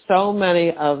in so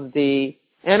many of the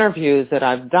interviews that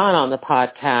I've done on the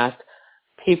podcast,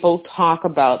 people talk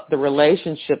about the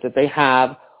relationship that they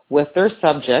have with their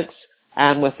subjects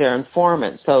and with their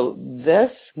informants. So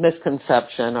this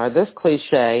misconception, or this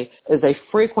cliche, is a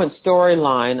frequent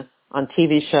storyline on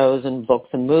TV shows and books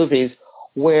and movies,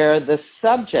 where the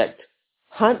subject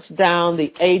hunts down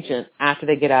the agent after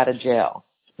they get out of jail.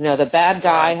 The bad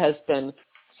guy has been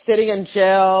sitting in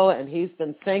jail, and he's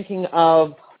been thinking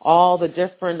of all the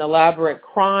different elaborate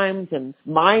crimes and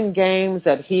mind games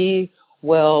that he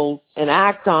will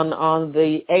enact on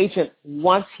the agent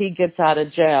once he gets out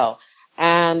of jail.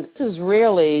 And this is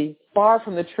really far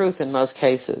from the truth in most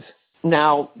cases.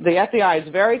 Now, the FBI is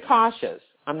very cautious.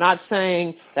 I'm not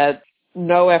saying that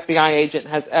no FBI agent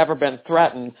has ever been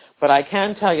threatened, but I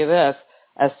can tell you this: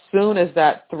 as soon as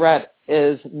that threat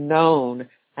is known,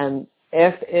 and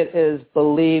if it is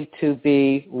believed to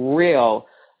be real,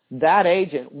 that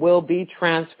agent will be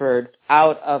transferred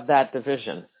out of that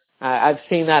division. I've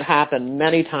seen that happen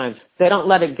many times. They don't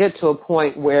let it get to a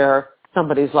point where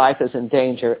somebody's life is in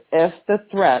danger. If the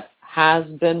threat has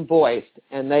been voiced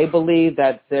and they believe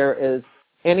that there is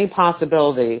any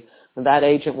possibility, that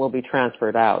agent will be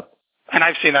transferred out. And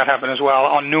I've seen that happen as well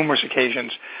on numerous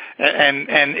occasions. And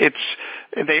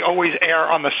they always err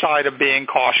on the side of being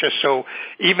cautious. So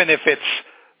even if it's,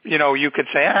 you could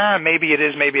say, maybe it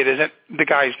is, maybe it isn't, the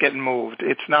guy's getting moved.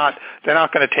 They're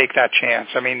not going to take that chance.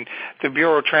 I mean, the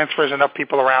Bureau transfers enough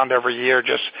people around every year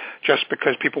just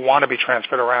because people want to be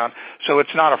transferred around. So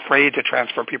it's not afraid to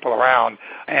transfer people around.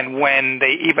 And when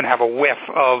they even have a whiff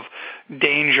of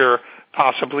danger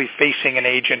possibly facing an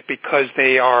agent because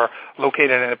they are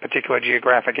located in a particular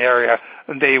geographic area,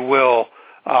 they will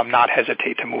not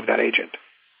hesitate to move that agent.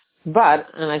 But,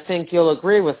 and I think you'll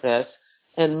agree with this,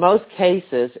 in most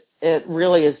cases, it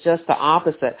really is just the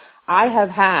opposite. I have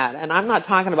had, and I'm not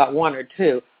talking about one or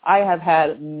two, I have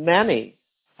had many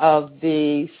of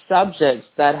the subjects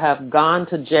that have gone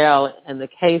to jail in the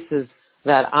cases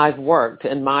that I've worked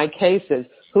in my cases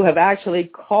who have actually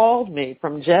called me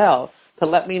from jail to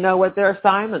let me know what their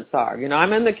assignments are. You know,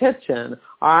 I'm in the kitchen,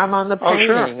 or I'm on the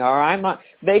painting, or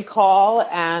they call,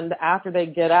 and after they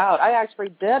get out, I actually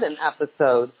did an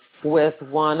episode with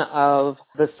one of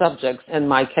the subjects in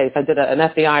my case. I did an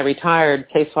FBI retired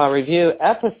case file review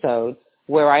episode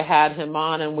where I had him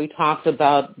on and we talked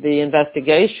about the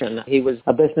investigation. He was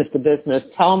a business-to-business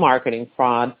telemarketing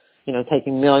fraud, you know,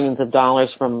 taking millions of dollars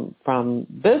from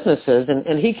businesses,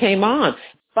 and he came on.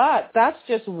 But that's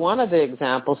just one of the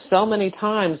examples. So many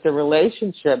times the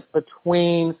relationship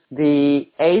between the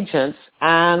agents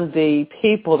and the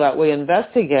people that we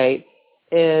investigate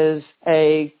is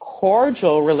a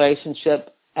cordial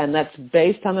relationship, and that's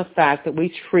based on the fact that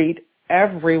we treat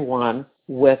everyone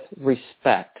with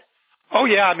respect. Oh,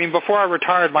 yeah. I mean, before I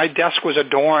retired, my desk was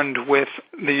adorned with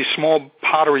these small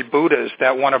pottery Buddhas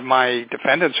that one of my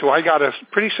defendants, who I got a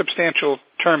pretty substantial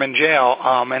term in jail,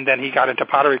 and then he got into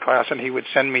pottery class, and he would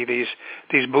send me these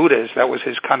Buddhas. That was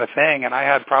his kind of thing, and I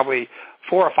had probably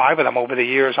 4 or 5 of them over the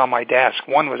years on my desk.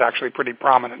 One was actually pretty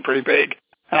prominent, pretty big.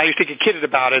 And I used to get kidded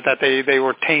about it, that they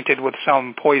were tainted with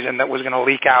some poison that was going to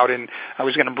leak out and I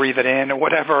was going to breathe it in or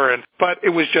whatever. But it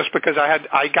was just because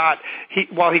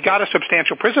while he got a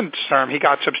substantial prison term, he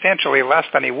got substantially less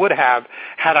than he would have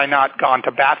had I not gone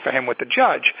to bat for him with the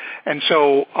judge. And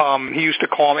so he used to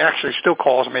call me, actually still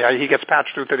calls me. He gets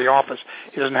patched through to the office.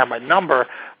 He doesn't have my number,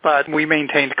 but we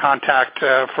maintained contact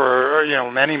for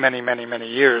many, many, many,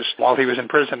 many years while he was in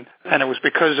prison. And it was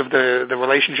because of the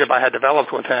relationship I had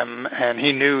developed with him, and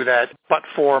he knew that but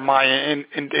for my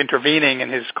intervening in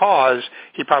his cause,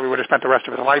 he probably would have spent the rest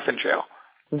of his life in jail.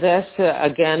 This,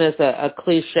 again, is a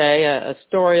cliche, a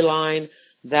storyline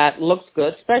that looks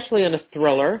good, especially in a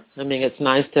thriller. I mean, it's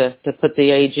nice to put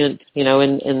the agent,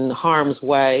 in harm's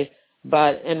way.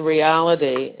 But in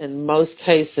reality, in most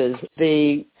cases,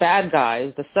 the bad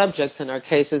guys, the subjects in our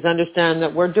cases, understand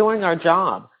that we're doing our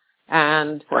job.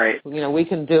 And, right. We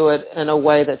can do it in a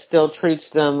way that still treats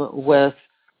them with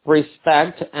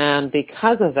respect. And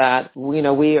because of that,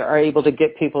 we are able to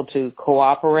get people to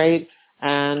cooperate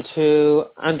and to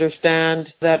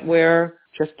understand that we're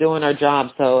just doing our job.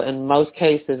 So in most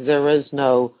cases, there is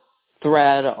no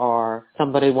threat or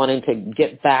somebody wanting to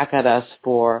get back at us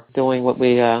for doing what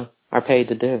we are paid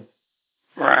to do.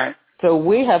 Right. So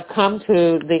we have come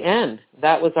to the end.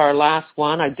 That was our last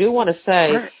one. I do want to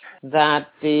say that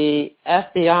the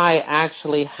FBI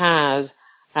actually has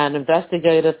an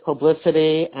investigative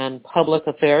publicity and public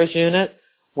affairs unit.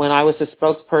 When I was a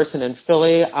spokesperson in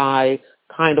Philly, I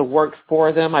kind of worked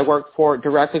for them. I worked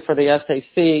directly for the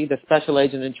SAC, the special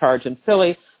agent in charge in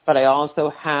Philly, but I also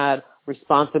had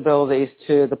responsibilities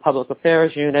to the public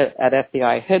affairs unit at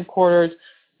FBI headquarters.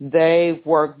 They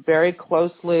work very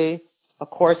closely, of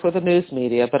course, with the news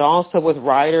media, but also with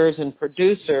writers and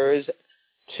producers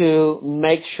to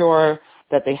make sure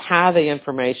that they have the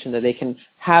information, that they can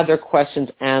have their questions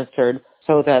answered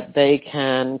so that they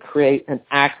can create an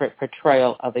accurate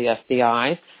portrayal of the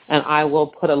FBI. And I will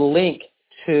put a link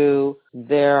to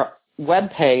their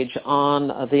webpage on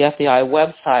the FBI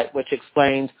website, which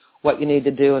explains what you need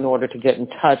to do in order to get in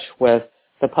touch with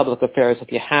the public affairs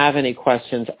if you have any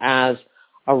questions as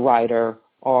a writer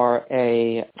or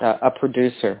a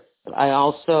producer. I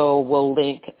also will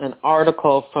link an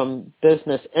article from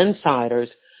Business Insiders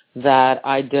that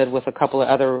I did with a couple of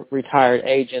other retired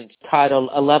agents titled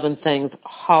 11 Things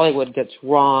Hollywood Gets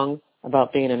Wrong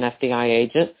About Being an FBI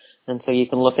Agent. And so you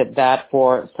can look at that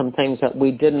for some things that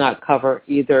we did not cover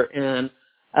either in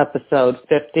episode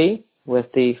 50 with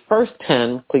the first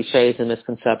 10 cliches and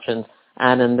misconceptions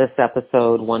and in this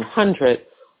episode 100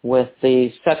 with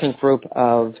the second group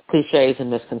of cliches and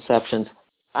misconceptions.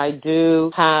 I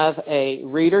do have a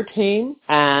reader team,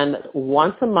 and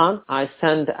once a month I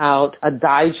send out a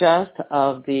digest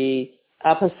of the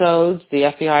episodes,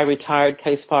 the FBI Retired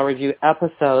Case File Review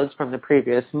episodes from the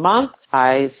previous month.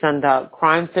 I send out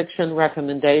crime fiction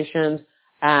recommendations,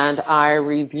 and I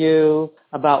review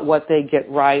about what they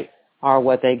get right or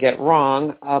what they get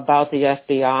wrong about the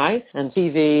FBI and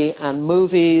TV and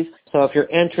movies. So if you're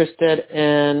interested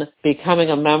in becoming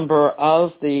a member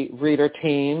of the reader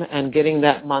team and getting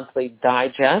that monthly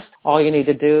digest, all you need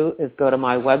to do is go to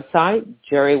my website,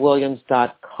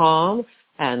 jerrywilliams.com,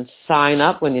 and sign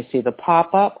up when you see the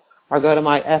pop-up, or go to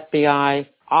my FBI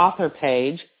author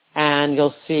page, and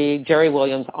you'll see Jerry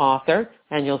Williams author,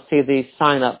 and you'll see the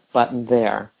sign-up button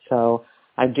there. So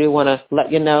I do want to let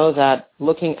you know that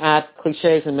looking at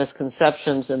cliches and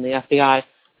misconceptions in the FBI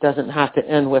doesn't have to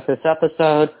end with this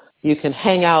episode. You can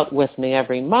hang out with me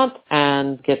every month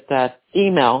and get that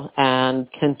email and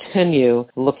continue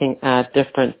looking at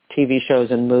different TV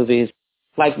shows and movies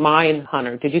like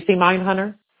Mindhunter. Did you see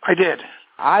Mindhunter? I did.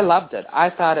 I loved it. I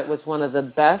thought it was one of the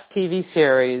best TV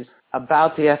series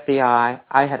about the FBI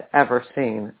I had ever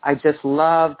seen. I just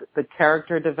loved the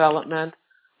character development.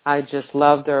 I just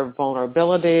loved their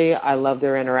vulnerability. I loved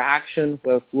their interaction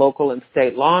with local and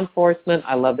state law enforcement.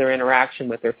 I loved their interaction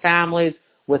with their families,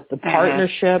 with the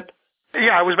partnership.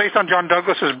 Yeah, it was based on John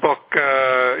Douglas's book.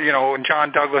 And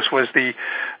John Douglas was the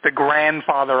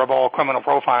grandfather of all criminal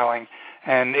profiling.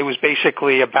 And it was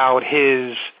basically about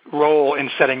his role in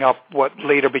setting up what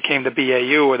later became the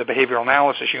BAU, or the Behavioral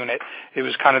Analysis Unit. It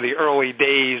was kind of the early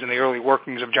days and the early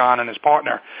workings of John and his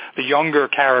partner. The younger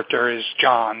character is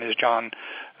John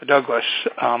Douglas,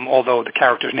 although the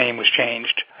character's name was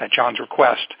changed at John's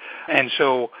request. And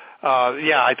so,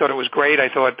 I thought it was great. I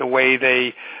thought the way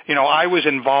I was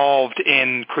involved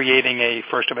in creating a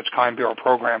first-of-its-kind bureau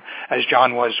program, as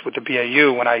John was with the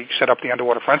BAU when I set up the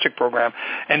underwater forensic program.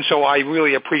 And so I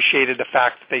really appreciated the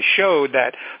fact that they showed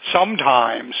that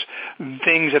sometimes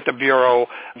things at the bureau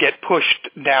get pushed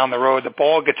down the road, the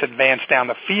ball gets advanced down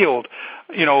the field,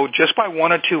 just by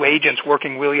one or two agents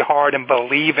working really hard and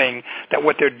believing that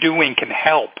what they're doing can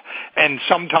help. And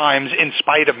sometimes in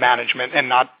spite of management and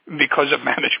not because of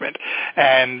management.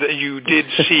 And you did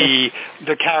see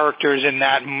the characters in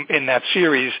that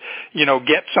series,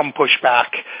 get some pushback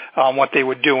on what they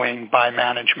were doing by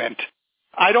management.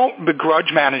 I don't begrudge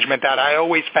management that. I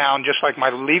always found, just like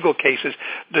my legal cases,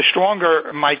 the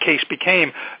stronger my case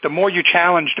became, the more you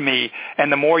challenged me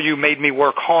and the more you made me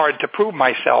work hard to prove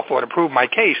myself or to prove my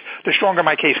case, the stronger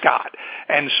my case got.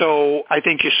 And so I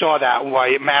think you saw that,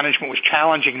 why management was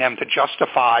challenging them to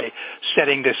justify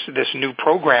setting this new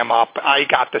program up. I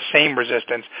got the same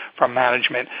resistance from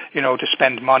management, to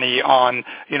spend money on,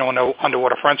 an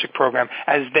underwater forensic program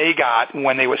as they got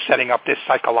when they were setting up this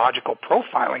psychological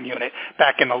profiling unit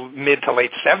back in the mid to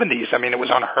late 70s. I mean, it was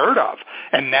unheard of.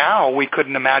 And now we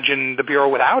couldn't imagine the Bureau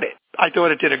without it. I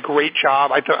thought it did a great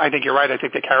job. I think you're right. I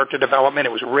think the character development,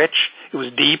 it was rich, it was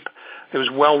deep, it was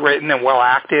well written and well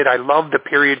acted. I loved the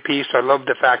period piece. I loved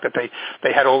the fact that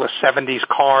they had all the 70s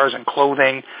cars and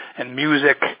clothing and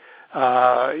music.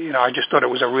 I just thought it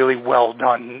was a really well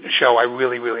done show. I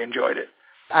really, really enjoyed it.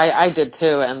 I did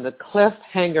too. And the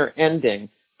cliffhanger ending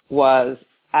was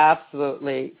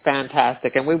absolutely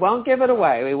fantastic, and we won't give it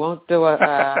away. We won't do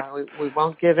we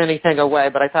won't give anything away,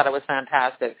 but I thought it was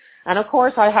fantastic. And of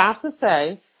course, I have to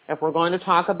say, if we're going to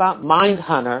talk about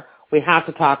Mindhunter, we have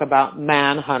to talk about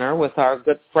Manhunter with our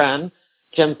good friend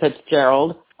Jim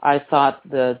Fitzgerald. I thought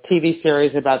the TV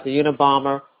series about the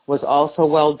Unabomber was also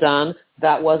well done.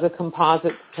 That was a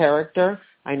composite character.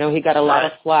 I know he got a lot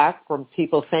of flack from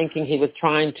people thinking he was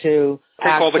trying to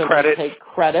take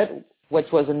credit, which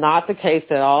was not the case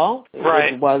at all.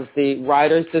 Right. It was the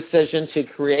writer's decision to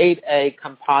create a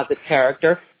composite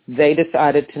character. They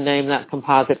decided to name that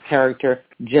composite character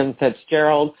Jim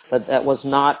Fitzgerald, but that was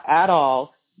not at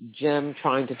all Jim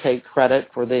trying to take credit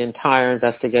for the entire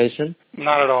investigation.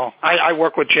 Not at all. I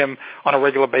work with Jim on a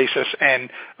regular basis,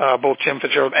 and both Jim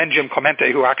Fitzgerald and Jim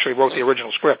Clemente, who actually wrote the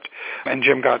original script, and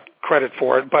Jim got credit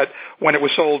for it. But when it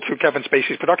was sold to Kevin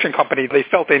Spacey's production company, they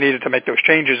felt they needed to make those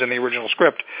changes in the original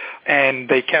script, and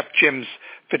they kept Jim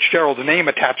Fitzgerald's name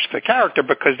attached to the character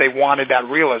because they wanted that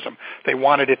realism. They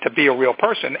wanted it to be a real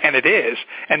person, and it is.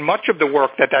 And much of the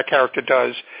work that character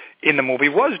does in the movie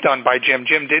was done by Jim.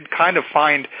 Jim did kind of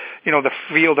find, the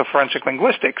field of forensic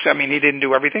linguistics. I mean, he didn't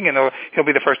do everything, and he'll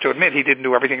be the first to admit he didn't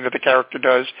do everything that the character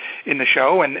does in the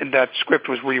show, and that script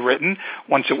was rewritten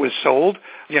once it was sold.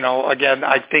 Again,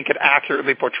 I think it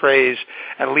accurately portrays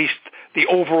at least the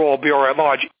overall Bureau at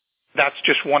large. That's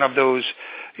just one of those,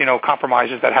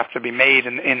 compromises that have to be made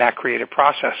in that creative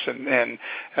process and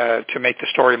to make the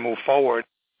story move forward.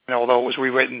 Although it was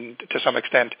rewritten to some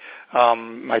extent,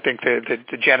 I think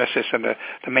the genesis and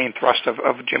the main thrust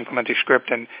of Jim Clemente's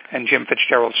script and Jim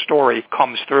Fitzgerald's story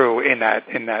comes through in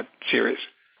that series.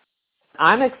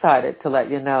 I'm excited to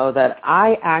let you know that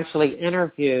I actually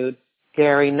interviewed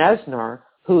Gary Nesner,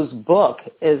 whose book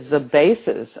is the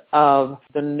basis of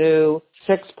the new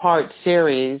 6-part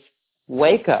series,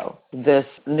 Waco, this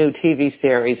new TV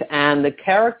series. And the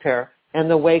character in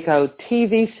the Waco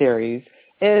TV series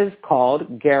is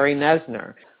called Gary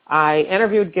Nesner. I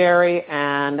interviewed Gary,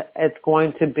 and it's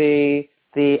going to be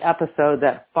the episode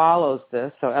that follows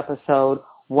this. So episode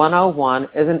 101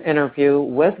 is an interview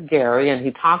with Gary, and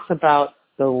he talks about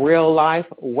the real-life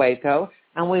Waco.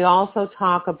 And we also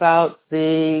talk about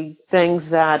the things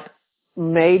that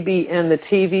may be in the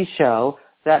TV show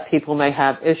that people may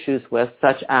have issues with,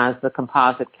 such as the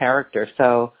composite character.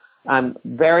 So I'm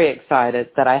very excited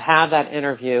that I have that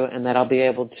interview and that I'll be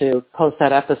able to post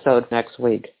that episode next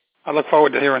week. I look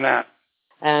forward to hearing that.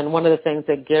 And one of the things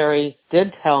that Gary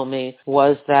did tell me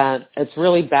was that it's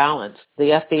really balanced.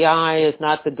 The FBI is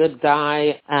not the good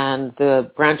guy, and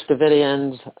the Branch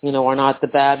Davidians, are not the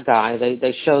bad guy.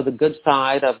 They show the good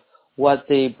side of what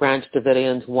the Branch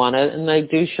Davidians wanted, and they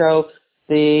do show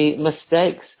the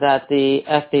mistakes that the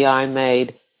FBI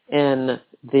made in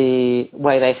the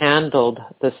way they handled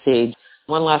the siege.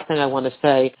 One last thing I want to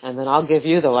say, and then I'll give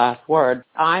you the last word.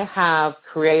 I have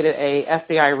created a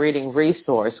FBI reading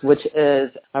resource, which is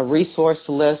a resource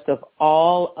list of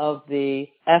all of the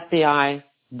FBI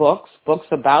books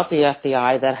about the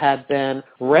FBI that have been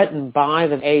written by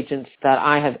the agents that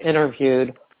I have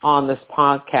interviewed on this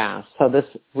podcast. So this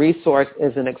resource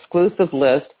is an exclusive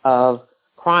list of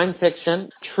crime fiction,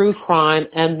 true crime,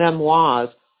 and memoirs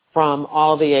from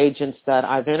all the agents that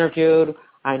I've interviewed.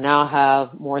 I now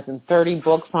have more than 30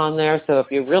 books on there. So if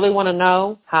you really want to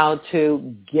know how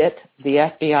to get the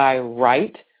FBI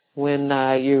right when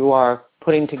you are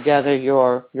putting together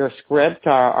your script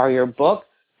or your book,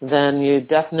 then you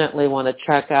definitely want to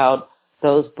check out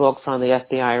those books on the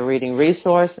FBI reading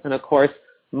resource. And of course,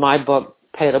 my book,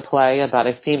 Pay to Play, about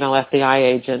a female FBI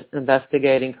agent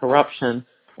investigating corruption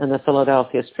in the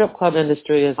Philadelphia strip club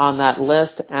industry, is on that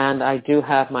list. And I do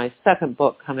have my second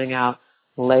book coming out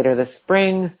later this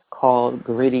spring called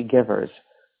Greedy Givers.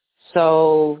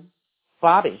 So,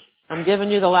 Bobby, I'm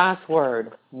giving you the last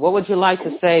word. What would you like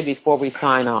to say before we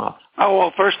sign off? Oh,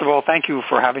 well, first of all, thank you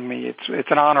for having me.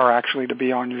 It's an honor, actually, to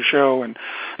be on your show, and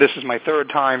this is my third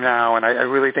time now, and I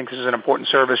really think this is an important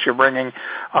service you're bringing,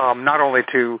 not only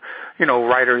to,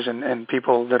 writers and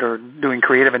people that are doing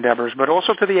creative endeavors, but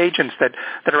also to the agents that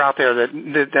are out there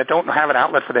that don't have an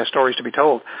outlet for their stories to be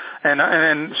told.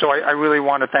 And so I really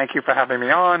want to thank you for having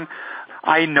me on.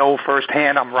 I know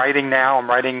firsthand. I'm writing now. I'm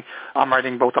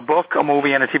writing both a book, a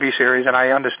movie, and a TV series, and I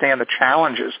understand the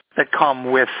challenges that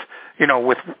come with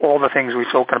all the things we've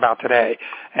spoken about today.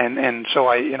 And so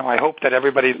I hope that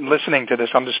everybody listening to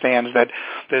this understands that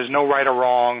there's no right or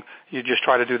wrong. You just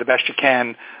try to do the best you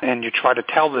can, and you try to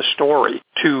tell the story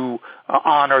to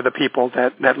honor the people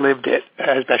that lived it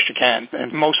as best you can.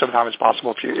 And most of the time it's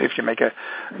possible if you make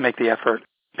the effort.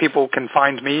 People can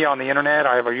find me on the internet.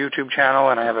 I have a YouTube channel,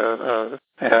 and I have a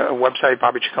website,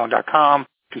 bobbychacon.com.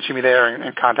 You can see me there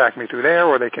and contact me through there,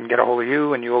 or they can get a hold of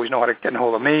you, and you always know how to get a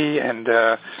hold of me. And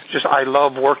I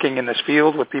love working in this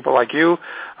field with people like you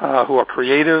who are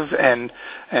creative and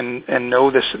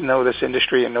know this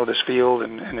industry and know this field,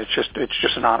 and it's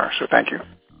just an honor. So thank you.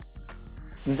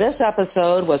 This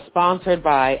episode was sponsored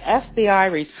by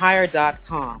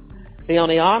FBIRetired.com, the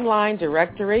only online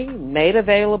directory made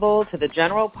available to the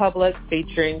general public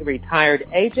featuring retired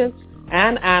agents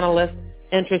and analysts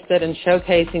interested in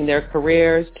showcasing their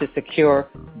careers to secure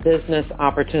business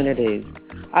opportunities.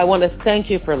 I want to thank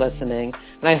you for listening,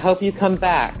 and I hope you come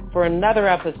back for another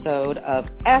episode of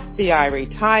FBI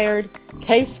Retired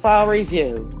Case File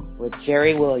Review with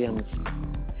Jerry Williams.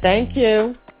 Thank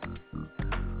you.